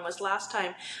loop on was last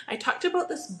time I talked about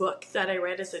this book that I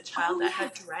read as a child that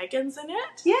had dragons in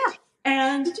it. Yeah.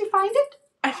 And did you find it?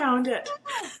 I found it.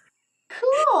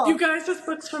 Cool. You guys, this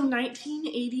book's from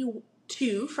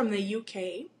 1982 from the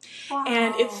UK. Wow.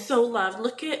 And it's so loved.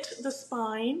 Look at the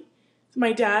spine.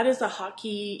 My dad is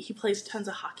he plays tons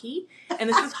of hockey, and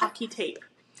this is hockey tape.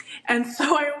 And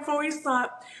so I've always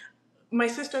thought, my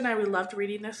sister and I, we loved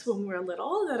reading this when we were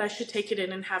little, that I should take it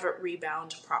in and have it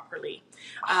rebound properly.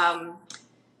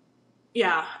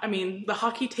 Yeah, I mean, the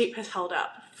hockey tape has held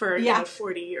up for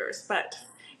 40 years, but,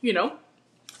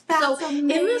 That's amazing.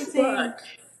 In this book,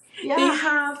 they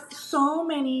have so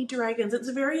many dragons. It's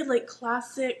very, like,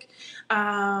 classic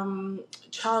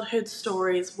childhood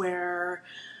stories where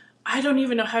I don't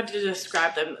even know how to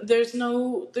describe them. There's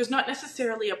not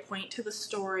necessarily a point to the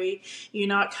story. You're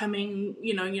not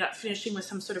finishing with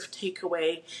some sort of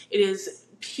takeaway. It is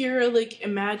pure like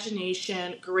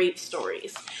imagination, great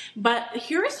stories. But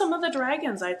here are some of the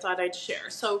dragons I thought I'd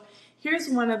share. So here's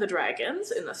one of the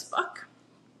dragons in this book.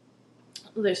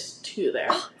 There's two there.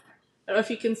 I don't know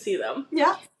if you can see them.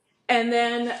 Yeah. And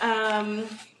then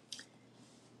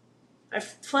I've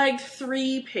flagged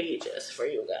 3 pages for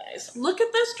you guys. Look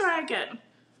at this dragon.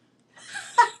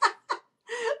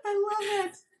 I love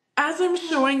it. As I'm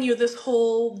showing you, this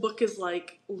whole book is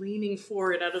like leaning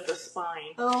forward out of the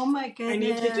spine. Oh my goodness. I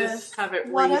need to just have it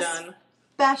what redone. A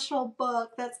special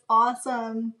book. That's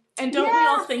awesome. And don't we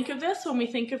all think of this when we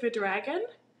think of a dragon?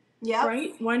 Yeah.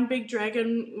 Right? One big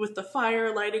dragon with the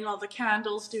fire, lighting all the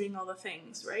candles, doing all the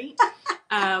things, right?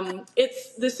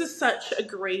 This is such a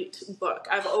great book.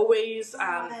 I've always,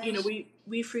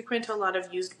 we frequent a lot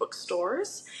of used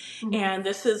bookstores, and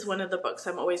this is one of the books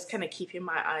I'm always kind of keeping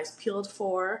my eyes peeled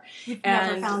for.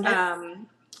 Never found it.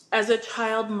 As a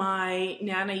child, my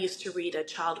Nana used to read a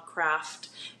childcraft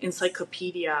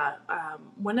encyclopedia.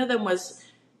 One of them was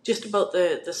just about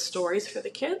the stories for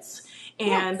the kids.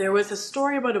 And there was a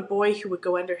story about a boy who would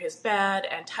go under his bed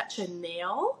and touch a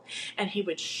nail, and he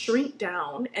would shrink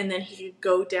down, and then he could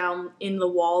go down in the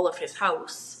wall of his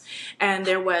house. And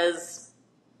there was,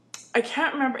 I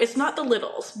can't remember, it's not the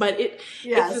Littles, but it's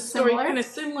a story kind of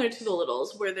similar to the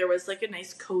Littles, where there was like a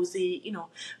nice cozy,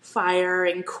 fire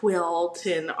and quilt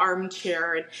and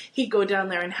armchair, and he'd go down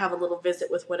there and have a little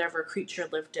visit with whatever creature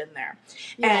lived in there.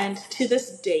 Yes. And to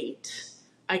this date,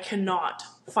 I cannot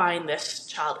find this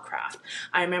childcraft.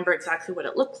 I remember exactly what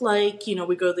it looked like. We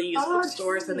go to the used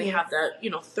bookstores and they have the,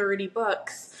 30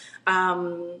 books.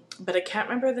 But I can't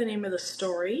remember the name of the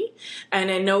story. And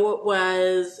I know it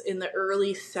was in the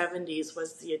early 70s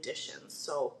was the edition.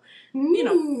 So,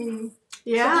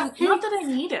 Yeah. Something, not that I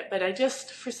need it, but I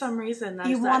just, for some reason, You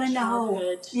there's want that to know.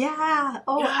 childhood. Yeah.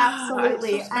 Oh, Yeah, it's so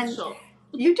absolutely. And special.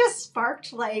 you just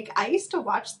sparked, like, I used to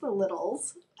watch the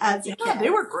Littles as a Yeah, they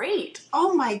kid. were great.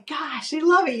 Oh my gosh, I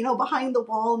love it. You know, behind the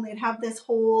wall, and they'd have this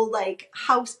whole like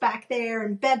house back there,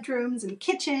 and bedrooms and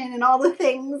kitchen and all the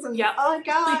things. And Yep. oh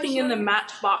gosh, Sleeping in the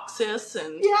matchboxes,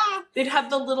 and yeah, they'd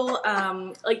have the little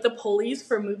like the pulleys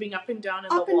for moving up and down in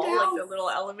the up and wall, like down. the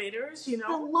little elevators, you I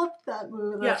know. loved that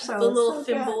movie. Yeah, That show the was little so good.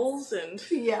 thimbles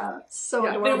and Yeah, so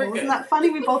yeah, they were adorable. Isn't good. that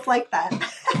funny? We both like that.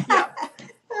 Yeah.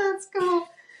 That's cool.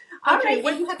 All Okay, right,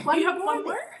 and you had one you have more. one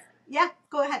more? Yeah,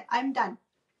 go ahead. I'm done.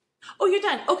 Oh, you're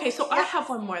done. Okay, so I Yeah. have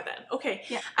one more then. Okay.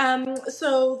 Yeah.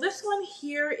 So this one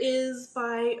here is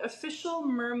by Official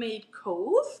Mermaid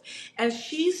Cove, and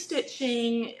she's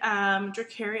stitching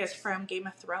Dracarys from Game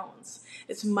of Thrones.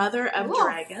 It's Mother of Cool.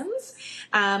 Dragons.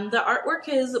 The artwork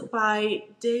is by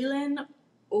Dalen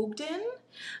Ogden.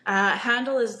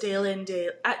 Handle is Dalen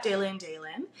at Dalen,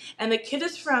 and the kit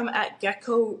is from at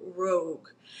Gecko Rogue.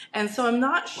 And so I'm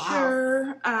not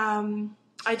sure.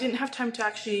 I didn't have time to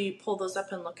actually pull those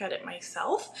up and look at it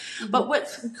myself. Mm-hmm. But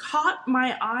what's caught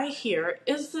my eye here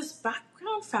is this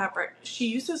background fabric she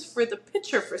uses for the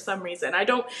picture for some reason.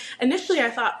 Initially I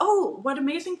thought, oh, what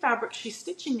amazing fabric she's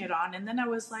stitching it on. And then I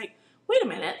was like, wait a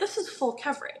minute, this is full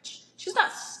coverage. She's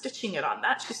not stitching it on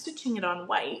that. She's stitching it on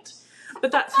white. But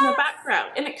that's in the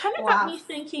background. And it kind of got me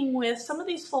thinking with some of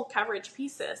these full coverage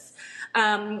pieces.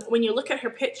 When you look at her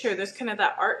picture, there's kind of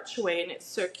that archway and it's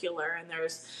circular, and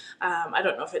there's, I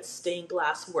don't know if it's stained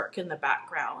glass work in the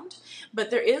background,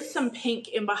 but there is some pink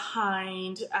in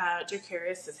behind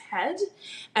Dracarys' head.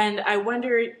 And I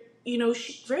wonder, you know,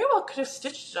 she very well could have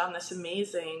stitched it on this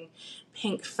amazing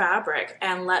pink fabric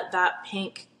and let that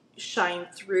pink shine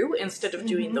through instead of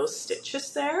doing those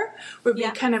stitches there. Would be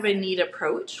kind of a neat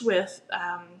approach with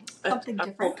a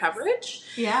full coverage.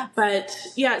 Yeah. But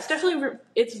yeah, it's definitely,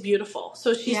 it's beautiful.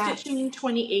 So she's stitching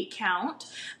 28 count,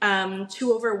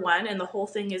 2/1, and the whole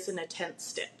thing is in a 10th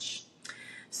stitch.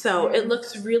 So it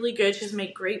looks really good. She's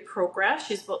made great progress.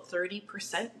 She's about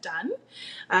 30% done.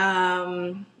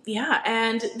 Yeah.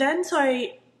 And then so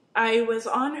I was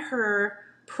on her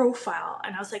profile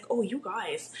and I was like, oh, you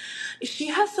guys, she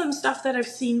has some stuff that I've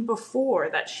seen before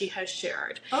that she has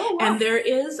shared. Oh, wow. And there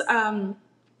is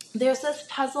there's this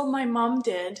puzzle my mom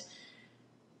did,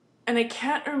 and I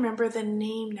can't remember the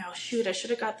name now. Shoot, I should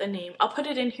have got the name. I'll put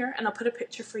it in here and I'll put a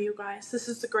picture for you guys. This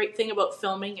is the great thing about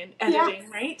filming and editing,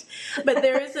 right? But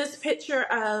there is this picture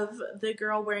of the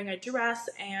girl wearing a dress,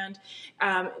 and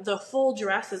the full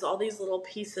dress is all these little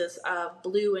pieces of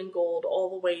blue and gold all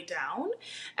the way down.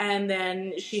 And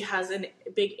then she has a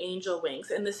big angel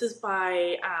wings. And this is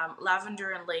by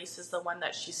Lavender and Lace is the one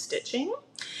that she's stitching.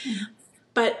 Mm-hmm.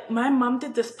 But my mom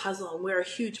did this puzzle, and we're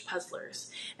huge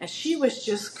puzzlers, and she was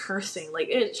just cursing. Like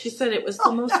she said it was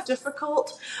the most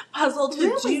difficult puzzle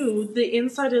to do, the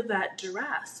inside of that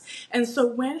dress. And so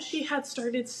when she had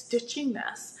started stitching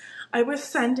this, I was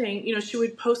sending, you know, she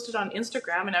would post it on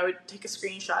Instagram, and I would take a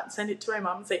screenshot and send it to my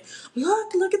mom and say,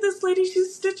 look at this lady,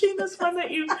 she's stitching this one that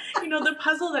you know, the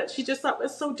puzzle that she just thought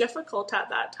was so difficult at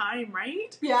that time,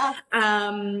 right? Yeah.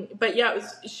 But yeah,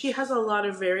 she has a lot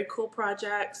of very cool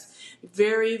projects,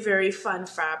 very, very fun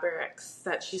fabrics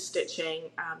that she's stitching.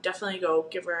 Definitely go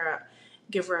give her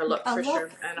a look for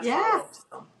sure and a follow.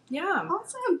 So, yeah.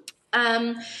 Awesome.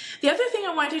 The other thing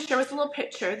I wanted to share was a little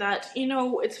picture that, you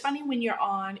know, it's funny when you're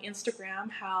on Instagram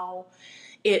how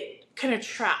it kind of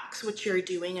tracks what you're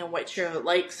doing and what your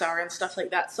likes are and stuff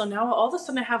like that. So now all of a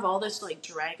sudden I have all this like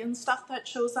dragon stuff that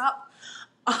shows up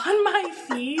on my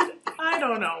feed. I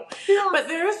don't know. Yeah. But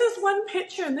there's this one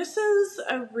picture, and this is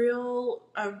a real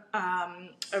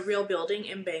building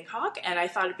in Bangkok, and I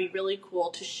thought it'd be really cool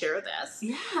to share this.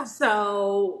 Yeah.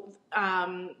 So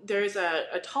there's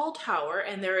a tall tower,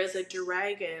 and there is a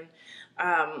dragon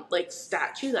like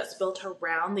statue that's built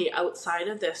around the outside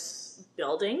of this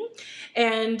building.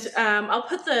 And I'll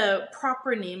put the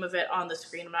proper name of it on the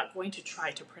screen. I'm not going to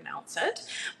try to pronounce it,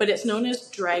 but it's known as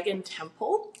Dragon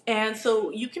Temple. And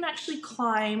so you can actually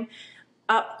climb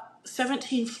up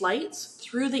 17 flights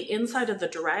through the inside of the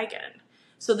dragon.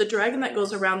 So the dragon that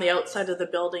goes around the outside of the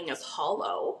building is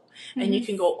hollow, and you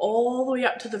can go all the way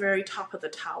up to the very top of the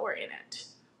tower in it,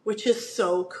 which is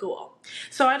so cool.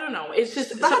 So I don't know. It's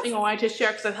just something I wanted to share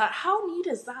because I thought, how neat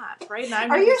is that, right? And I've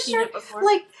never seen it before.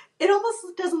 Like, it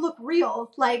almost doesn't look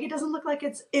real. Like, it doesn't look like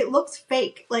it looks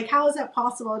fake. Like, how is that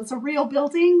possible? It's a real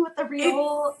building with a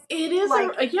real... It is,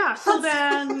 like, yeah. So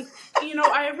then, you know,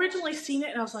 I originally seen it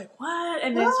and I was like, what?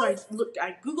 And then so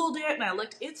I Googled it and I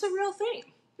looked, it's a real thing.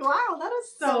 Wow, that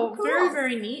is so cool. Very,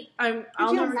 very neat.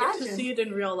 I'll never get to see it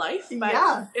in real life,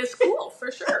 but it's cool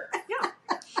for sure. Yeah.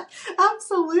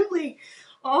 Absolutely.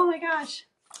 Oh my gosh.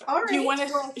 All right. Do you want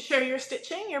to share your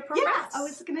stitching, your progress? Yeah, I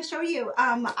was going to show you.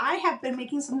 I have been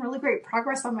making some really great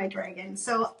progress on my dragon.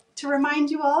 So to remind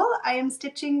you all, I am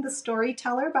stitching The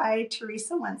Storyteller by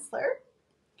Teresa Wentzler.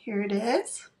 Here it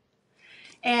is.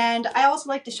 And I also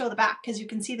like to show the back because you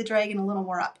can see the dragon a little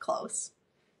more up close.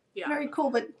 Yeah. Very cool.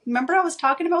 But remember I was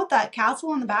talking about that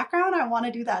castle in the background? I want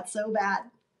to do that so bad.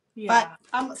 Yeah. But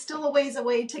I'm still a ways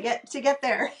away to get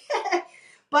there.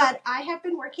 But I have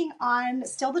been working on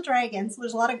still the dragon. So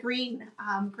there's a lot of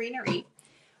greenery.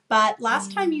 But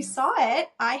last time you saw it,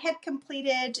 I had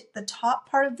completed the top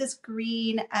part of this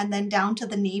green and then down to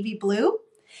the navy blue.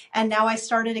 And now I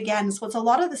started again. So it's a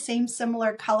lot of the same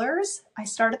similar colors. I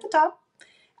start at the top.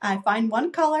 I find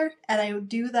one color and I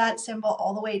do that symbol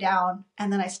all the way down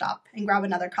and then I stop and grab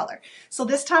another color. So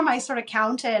this time I sort of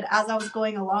counted as I was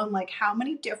going along, like how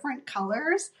many different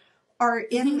colors are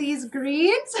in these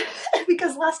greens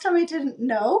because last time I didn't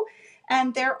know.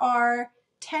 And there are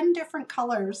 10 different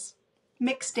colors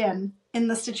mixed in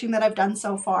the stitching that I've done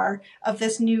so far of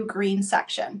this new green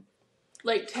section.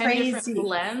 Like 10 different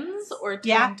blends or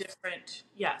 10 different,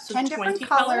 so 10 different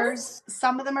colors.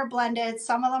 Some of them are blended.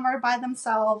 Some of them are by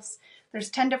themselves. There's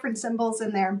 10 different symbols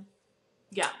in there.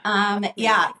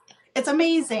 Yeah. It's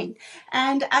amazing.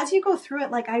 And as you go through it,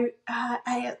 like as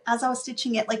I was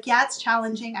stitching it, like, it's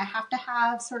challenging. I have to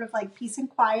have sort of like peace and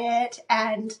quiet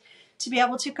and to be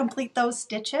able to complete those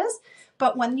stitches.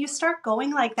 But when you start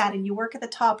going like that and you work at the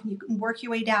top and you can work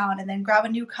your way down and then grab a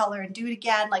new color and do it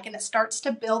again, like, and it starts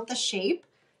to build the shape,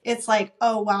 it's like,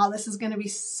 oh, wow, this is going to be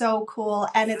so cool.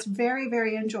 And it's very,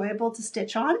 very enjoyable to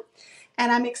stitch on.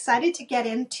 And I'm excited to get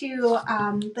into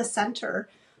the center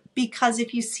because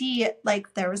if you see,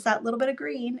 like, there was that little bit of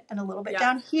green and a little bit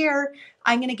down here,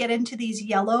 I'm going to get into these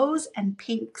yellows and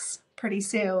pinks pretty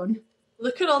soon.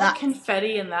 Look at all the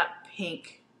confetti in that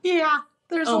pink. Yeah.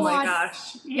 There's a lot. Oh my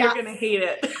gosh. You're going to hate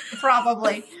it.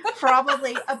 Probably.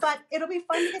 But it'll be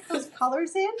fun to get those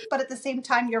colors in. But at the same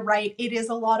time, you're right. It is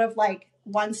a lot of like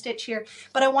one stitch here.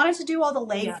 But I wanted to do all the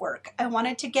leg work. I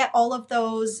wanted to get all of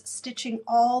those stitching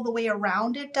all the way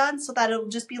around it done so that it'll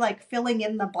just be like filling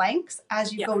in the blanks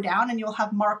as you go down. And you'll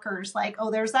have markers like,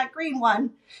 oh, there's that green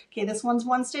one. Okay, this one's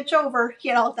one stitch over.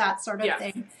 You know, that sort of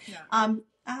thing.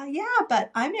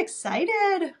 But I'm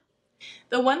excited.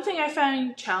 The one thing I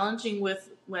find challenging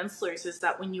with Wentzlers is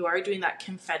that when you are doing that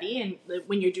confetti and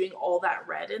when you're doing all that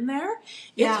red in there,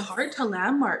 it's hard to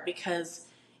landmark because,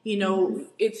 you know,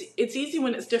 it's easy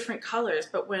when it's different colors,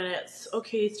 but when it's,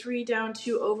 okay, 3 down,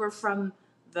 2 over from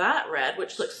that red,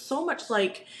 which looks so much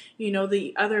like, you know,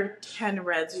 the other 10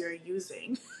 reds you're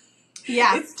using.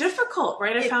 Yeah. It's difficult,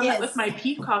 right? I found that with my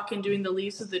peacock and doing the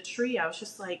leaves of the tree. I was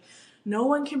just like, no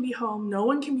one can be home. No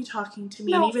one can be talking to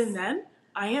me. No. And even then,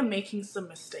 I am making some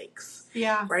mistakes.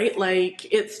 Yeah. Right? Like,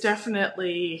 it's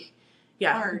definitely,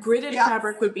 hard. Gridded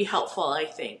fabric would be helpful, I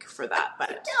think, for that,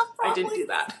 but I didn't do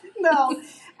that. No.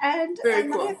 And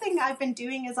another thing I've been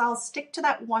doing is I'll stick to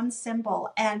that one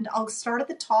symbol and I'll start at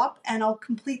the top and I'll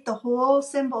complete the whole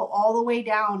symbol all the way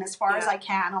down as far as I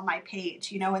can on my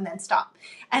page, you know, and then stop.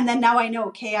 And then now I know,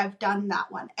 okay, I've done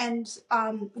that one. And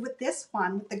with this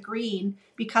one, with the green,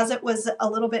 because it was a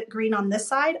little bit green on this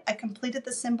side, I completed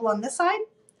the symbol on this side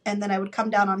and then I would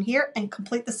come down on here and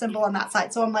complete the symbol on that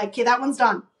side. So I'm like, okay, that one's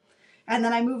done. And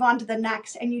then I move on to the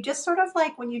next. And you just sort of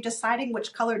like, when you're deciding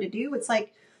which color to do, it's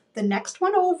like, the next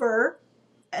one over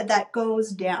that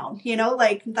goes down, you know,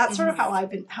 like that's sort of how I've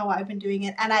been doing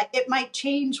it. And it might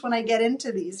change when I get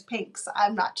into these pinks.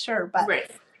 I'm not sure,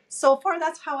 but so far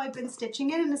that's how I've been stitching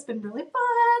it. And it's been really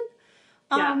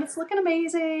fun. It's looking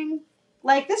amazing.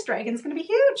 Like this dragon's going to be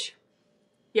huge.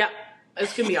 Yeah.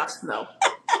 It's going to be awesome though.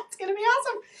 It's going to be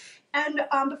awesome.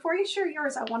 And before you share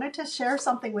yours, I wanted to share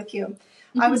something with you.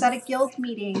 I was at a guild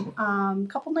meeting a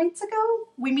couple nights ago.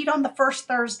 We meet on the first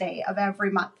Thursday of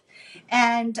every month.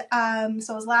 And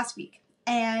so it was last week.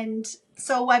 And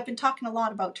so I've been talking a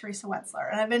lot about Teresa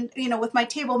Wentzler. And I've been, you know, with my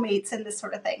table mates and this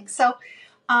sort of thing. So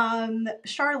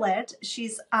Charlotte,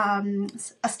 she's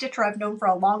a stitcher I've known for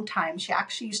a long time. She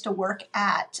actually used to work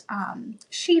at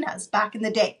Sheena's back in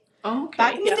the day. Oh, okay.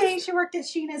 Back in the day, she worked at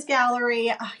Sheena's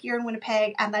Gallery here in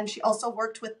Winnipeg, and then she also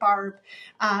worked with Barb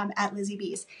at Lizzie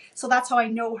B's. So that's how I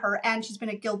know her, and she's been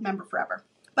a guild member forever.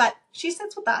 But she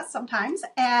sits with us sometimes,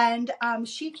 and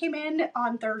she came in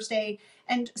on Thursday,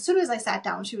 and as soon as I sat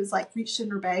down, she was like, reached in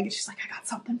her bag, and she's like, I got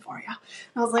something for you. And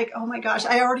I was like, oh my gosh,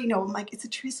 I already know. I'm like, it's a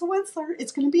Teresa Wentzler.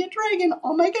 It's going to be a dragon.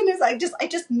 Oh my goodness. I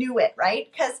just knew it,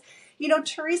 right? Because, you know,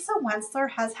 Teresa Wentzler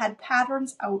has had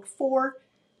patterns out for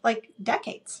like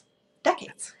decades.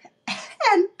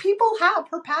 And people have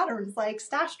her patterns like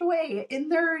stashed away in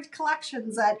their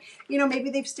collections that, you know, maybe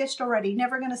they've stitched already,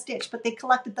 never going to stitch, but they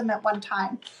collected them at one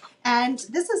time. And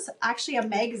this is actually a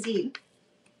magazine.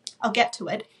 I'll get to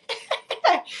it.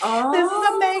 Oh. This is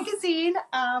a magazine.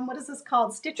 What is this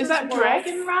called? Stitchers Is that World.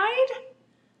 Dragon Ride?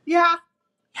 Yeah.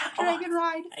 Yeah. Dragon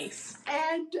Ride. Nice.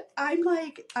 And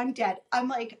I'm dead. I'm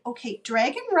like, okay,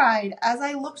 Dragon Ride. As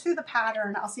I look through the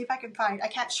pattern, I'll see if I can find, I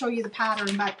can't show you the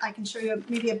pattern, but I can show you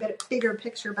maybe a bit bigger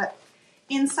picture. But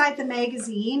inside the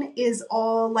magazine is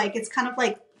all like, it's kind of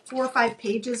like 4 or 5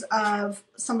 pages of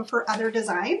some of her other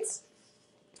designs.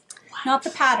 What? Not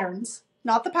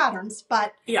the patterns,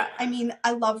 but yeah. I mean,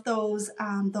 I love those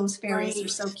fairies. Right. They're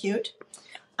so cute.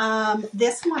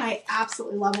 This one I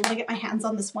absolutely love. I'm gonna get my hands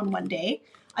on this one day.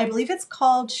 I believe it's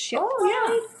called Ship Ride.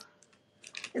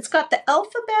 Yeah. It's got the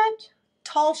alphabet,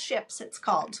 Tall Ships it's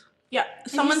called. Yeah,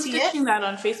 someone's stitching that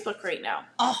on Facebook right now.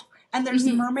 Oh, and there's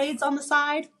mermaids on the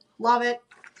side. Love it.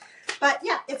 But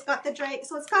yeah, it's got the drag.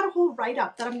 So it's got a whole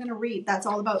write-up that I'm going to read. That's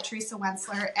all about Teresa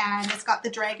Wentzler, and it's got the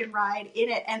Dragon Ride in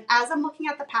it. And as I'm looking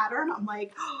at the pattern, I'm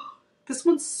like, oh, this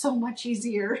one's so much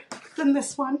easier than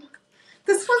this one.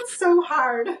 This one's so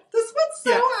hard. This one's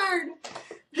so hard.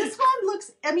 This one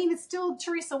looks, I mean, it's still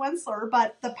Teresa Wentzler,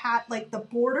 but the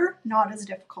border, not as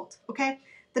difficult, okay?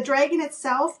 The dragon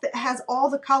itself that has all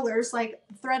the colors, like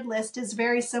the thread list is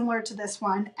very similar to this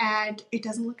one, and it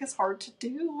doesn't look as hard to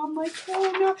do. I'm like,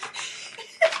 oh no.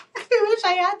 I wish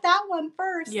I had that one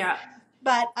first. Yeah.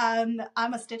 But I'm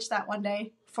going to stitch that one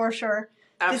day, for sure.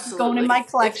 Absolutely. This is going in my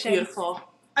collection. It's beautiful.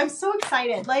 I'm so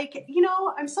excited. Like, you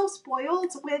know, I'm so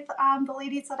spoiled with the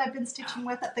ladies that I've been stitching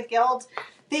with at the Guild.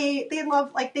 They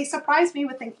love, like, they surprise me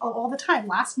with things all the time.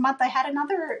 Last month I had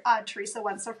another Teresa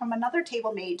Wentzler from another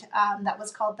table made that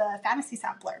was called the Fantasy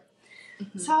Sampler.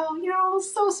 Mm-hmm. So, you know,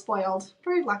 so spoiled.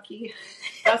 Very lucky.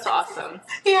 That's awesome.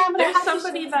 Yeah, but there's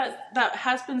somebody that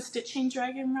has been stitching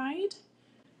Dragon Ride.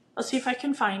 I'll see if I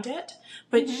can find it.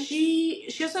 But she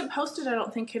hasn't posted, I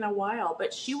don't think, in a while.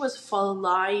 But she was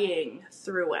flying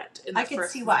through it. I can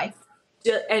see why.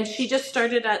 And she just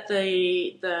started at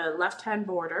the left-hand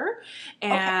border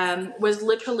and was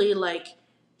literally like,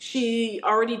 she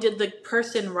already did the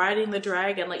person riding the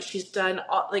dragon. Like, she's done,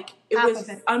 like, it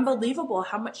was unbelievable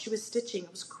how much she was stitching.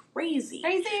 It was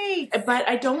crazy. But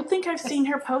I don't think I've seen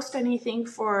her post anything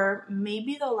for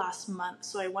maybe the last month.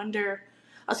 So I wonder...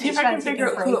 I'll see if I can figure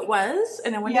out who it was,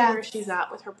 and I wonder where she's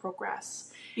at with her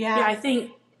progress. Yeah, I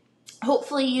think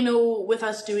hopefully, you know, with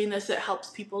us doing this, it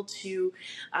helps people to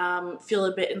feel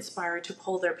a bit inspired to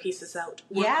pull their pieces out.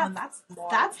 That's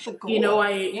the goal. You know,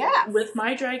 with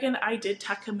my dragon, I did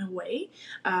tuck him away.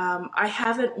 I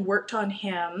haven't worked on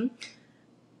him.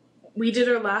 We did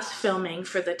our last filming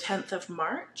for the 10th of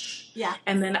March. Yeah.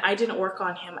 And then I didn't work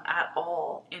on him at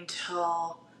all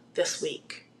until this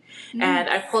week. And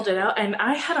I pulled it out, and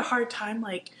I had a hard time,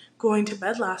 like, going to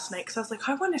bed last night because I was like,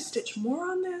 I want to stitch more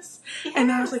on this. Yeah.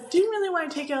 And I was like, do you really want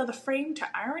to take it out of the frame to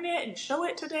iron it and show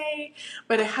it today?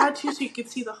 But I had to so you could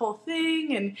see the whole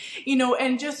thing, and, you know,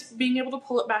 and just being able to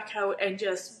pull it back out and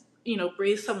just, you know,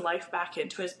 breathe some life back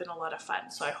into it has been a lot of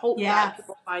fun. So I hope that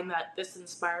people find that this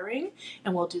inspiring,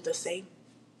 and we'll do the same.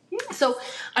 Yeah. So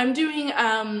I'm doing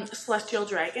Celestial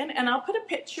Dragon, and I'll put a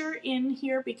picture in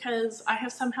here because I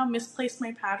have somehow misplaced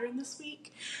my pattern this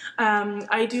week.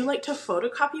 I do like to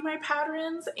photocopy my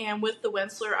patterns, and with the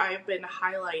Wentzler, I've been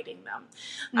highlighting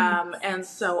them. And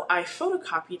so I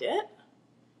photocopied it.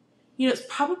 You know, it's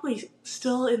probably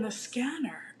still in the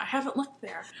scanner. I haven't looked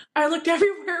there. I looked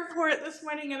everywhere for it this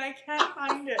morning, and I can't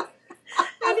find it.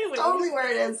 Anyway, totally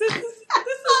where it is. This is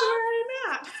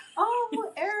where I'm at.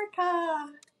 Oh,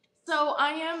 Erica. So I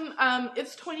am,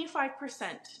 it's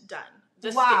 25% done.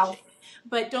 Wow. Stitching.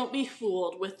 But don't be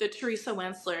fooled with the Teresa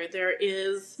Wentzler. There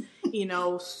is, you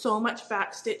know, so much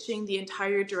back stitching. The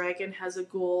entire dragon has a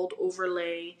gold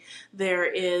overlay. There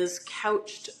is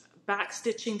couched back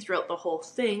stitching throughout the whole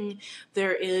thing.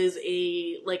 There is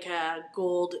a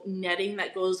gold netting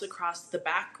that goes across the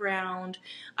background.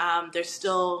 There's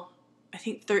still, I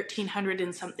think, 1,300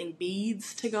 and something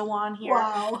beads to go on here.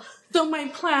 Wow. So my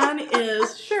plan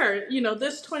is, sure, you know,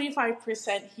 this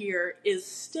 25% here is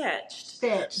stitched.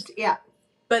 Yeah.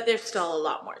 But there's still a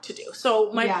lot more to do.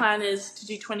 So my plan is to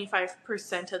do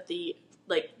 25% of the,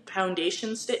 like,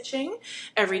 foundation stitching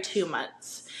every 2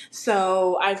 months.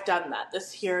 So I've done that.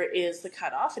 This here is the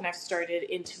cutoff, and I've started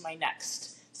into my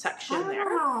next section there.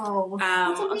 Wow.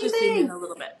 I'll just zoom in a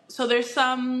little bit. So there's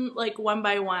some, like, 1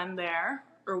 by 1 there,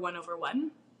 or 1 over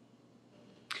 1.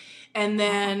 And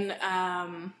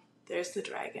then there's the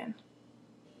dragon.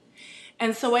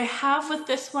 And so I have with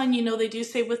this one, you know, they do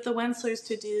say with the Wentzlers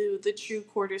to do the true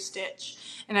quarter stitch.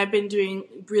 And I've been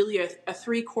doing really a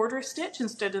 3/4 stitch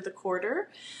instead of the quarter,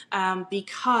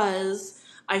 because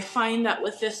I find that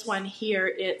with this one here,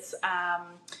 it's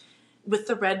with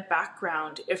the red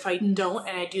background, if I don't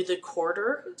and I do the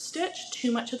quarter stitch,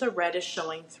 too much of the red is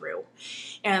showing through.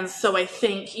 And so I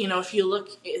think, you know, if you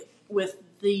look with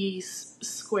these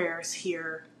squares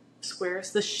here,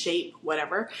 the shape,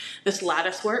 whatever, this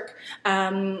lattice work,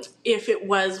 if it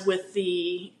was with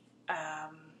the,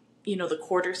 you know, the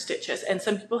quarter stitches, and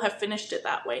some people have finished it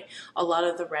that way, a lot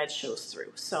of the red shows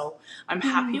through. So I'm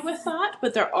happy with that,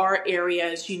 but there are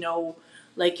areas, you know,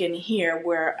 like in here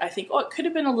where I think, oh, it could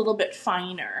have been a little bit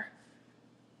finer.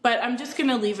 But I'm just going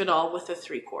to leave it all with the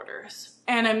 3/4.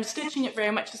 And I'm stitching it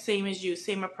very much the same as you,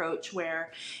 same approach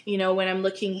where, you know, when I'm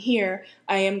looking here,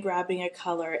 I am grabbing a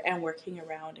color and working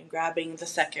around and grabbing the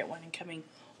second one and coming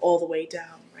all the way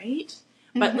down, right?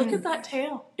 But look at that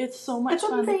tail. It's so much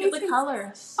fun. Look at the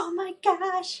colors. Oh my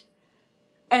gosh.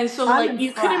 And so like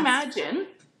you could imagine.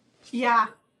 Yeah.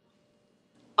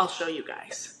 I'll show you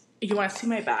guys. You want to see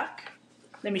my back?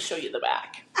 Let me show you the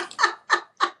back.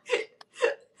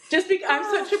 Just because I'm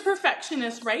such a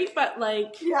perfectionist, right? But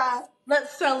like, yeah,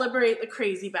 let's celebrate the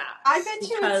crazy back. I bet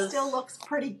you it still looks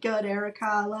pretty good,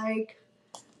 Erica. Like,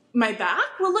 my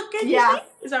back will look good. Yeah, you think?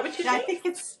 Is that what you think? I think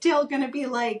it's still gonna be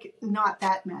like not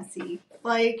that messy.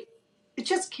 Like, it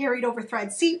just carried over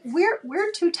thread. See,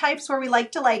 we're two types where we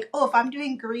like to like, oh, if I'm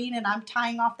doing green and I'm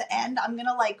tying off the end, I'm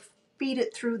gonna like feed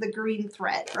it through the green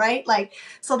thread, right? Like,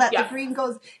 so that the green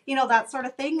goes, you know, that sort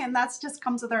of thing. And that's just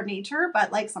comes with our nature.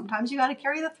 But like, sometimes you got to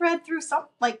carry the thread through some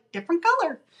like different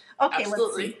color. Okay.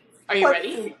 Absolutely. Let's see. Are you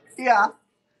ready? Yeah.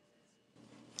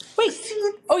 Wait.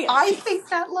 Oh yeah. I think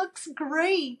that looks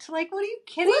great. Like, what are you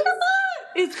kidding? Look at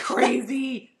that. It's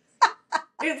crazy.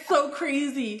 It's so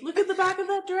crazy. Look at the back of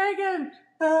that dragon.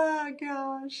 Oh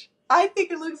gosh. I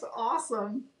think it looks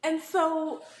awesome. And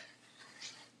so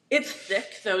it's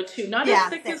thick though too. Not as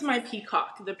thick as my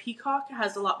peacock. The peacock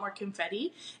has a lot more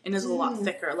confetti and is a lot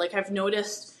thicker. Like I've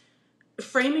noticed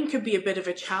framing could be a bit of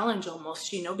a challenge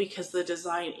almost, you know, because the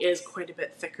design is quite a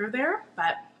bit thicker there.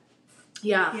 But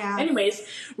yeah. Anyways,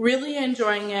 really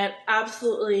enjoying it.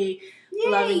 Absolutely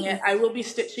loving it. I will be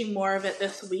stitching more of it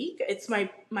this week. It's my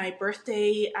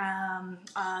birthday on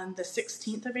the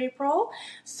 16th of April,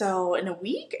 so in a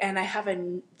week, and I have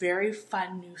a very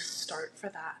fun new start for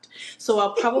that. So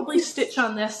I'll probably stitch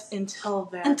on this until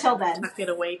then. Tuck it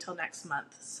away till next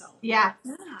month. So yeah,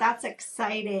 that's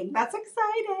exciting. That's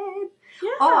exciting. Yeah.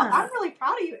 Oh, I'm really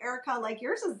proud of you, Erica. Like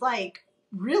yours is like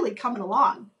really coming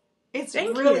along. It's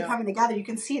really coming together. You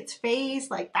can see its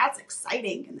face. Like, that's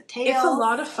exciting. And the tail. It's a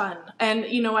lot of fun. And,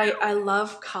 you know, I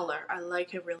love color. I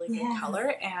like a really good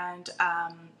color. And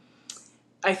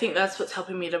I think that's what's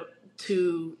helping me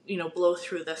to, you know, blow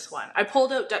through this one. I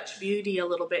pulled out Dutch Beauty a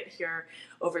little bit here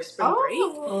over spring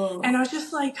break. And I was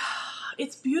just like,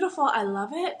 it's beautiful. I love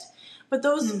it. But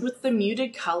those with the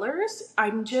muted colors, I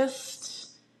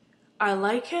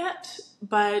like it.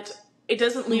 But it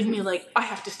doesn't leave me like, I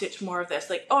have to stitch more of this.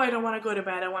 Like, oh, I don't want to go to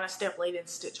bed. I want to stay up late and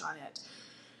stitch on it.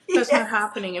 That's not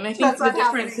happening. And I think the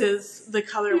difference is the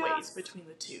colorways between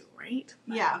the two, right?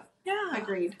 Yeah. Yeah.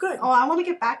 Agreed. Good. Oh, I want to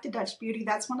get back to Dutch Beauty.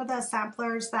 That's one of the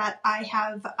samplers that I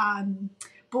have,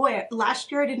 boy,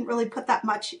 last year I didn't really put that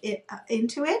much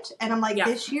into it. And I'm like,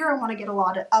 this year I want to get a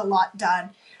lot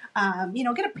done. You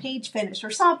know, get a page finish or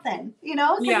something, you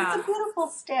know, because it's a beautiful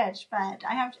stitch, but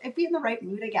I have to be in the right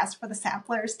mood, I guess, for the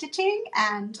sampler stitching,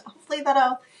 and hopefully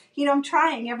that'll, you know, I'm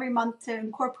trying every month to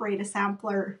incorporate a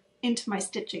sampler into my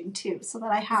stitching too, so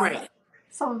that I have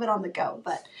some of it on the go.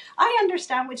 But I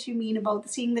understand what you mean about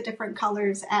seeing the different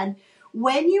colors, and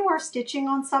when you are stitching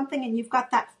on something and you've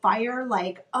got that fire,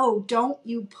 like, oh, don't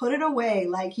you put it away.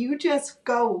 Like, you just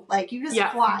go, like, you just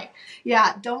fly.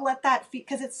 Yeah, don't let that,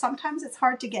 because sometimes it's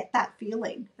hard to get that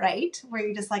feeling, right? Where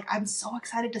you're just like, I'm so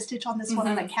excited to stitch on this one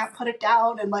and I can't put it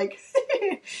down. And like,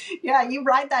 yeah, you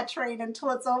ride that train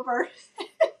until it's over.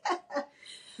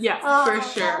 For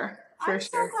sure. I'm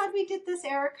so glad we did this,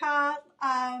 Erica.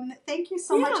 Thank you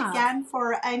so much again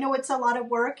I know it's a lot of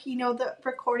work, you know, the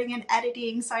recording and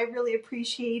editing, so I really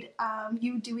appreciate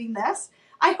you doing this.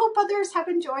 I hope others have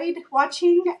enjoyed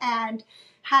watching and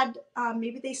had,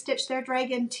 maybe they stitched their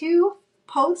dragon too.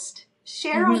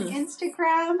 Share on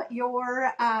Instagram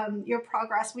your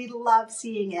progress. We love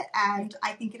seeing it, and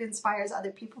I think it inspires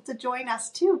other people to join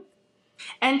us too.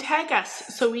 And tag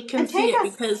us so we can see it,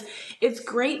 because it's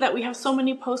great that we have so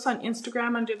many posts on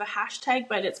Instagram under the hashtag,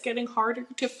 but it's getting harder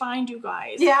to find you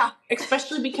guys. Yeah.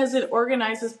 Especially because it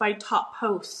organizes by top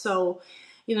posts. So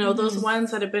You know, those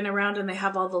ones that have been around and they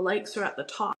have all the likes are at the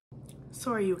top.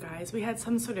 Sorry you guys, we had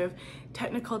some sort of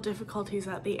technical difficulties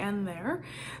at the end there,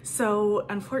 so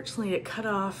unfortunately it cut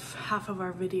off half of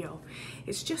our video.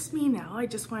 It's just me now. I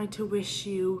just wanted to wish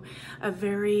you a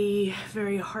very,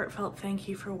 very heartfelt thank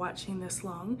you for watching this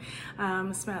long.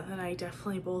 Samantha and I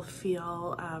definitely both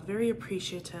feel very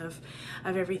appreciative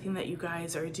of everything that you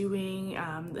guys are doing,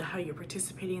 how you're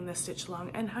participating in the stitch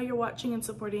along, and how you're watching and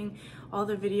supporting all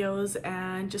the videos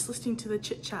and just listening to the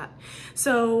chit chat.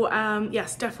 So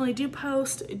yes, definitely do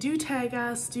post, do tag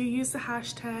us, do use the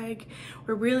hashtag.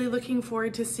 We're really looking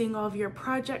forward to seeing all of your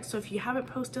projects. So if you haven't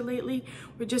posted lately,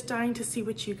 we're just dying to see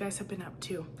what you guys have been up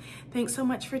to. Thanks so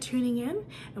much for tuning in,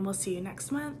 and we'll see you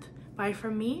next month. Bye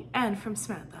from me and from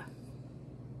Samantha.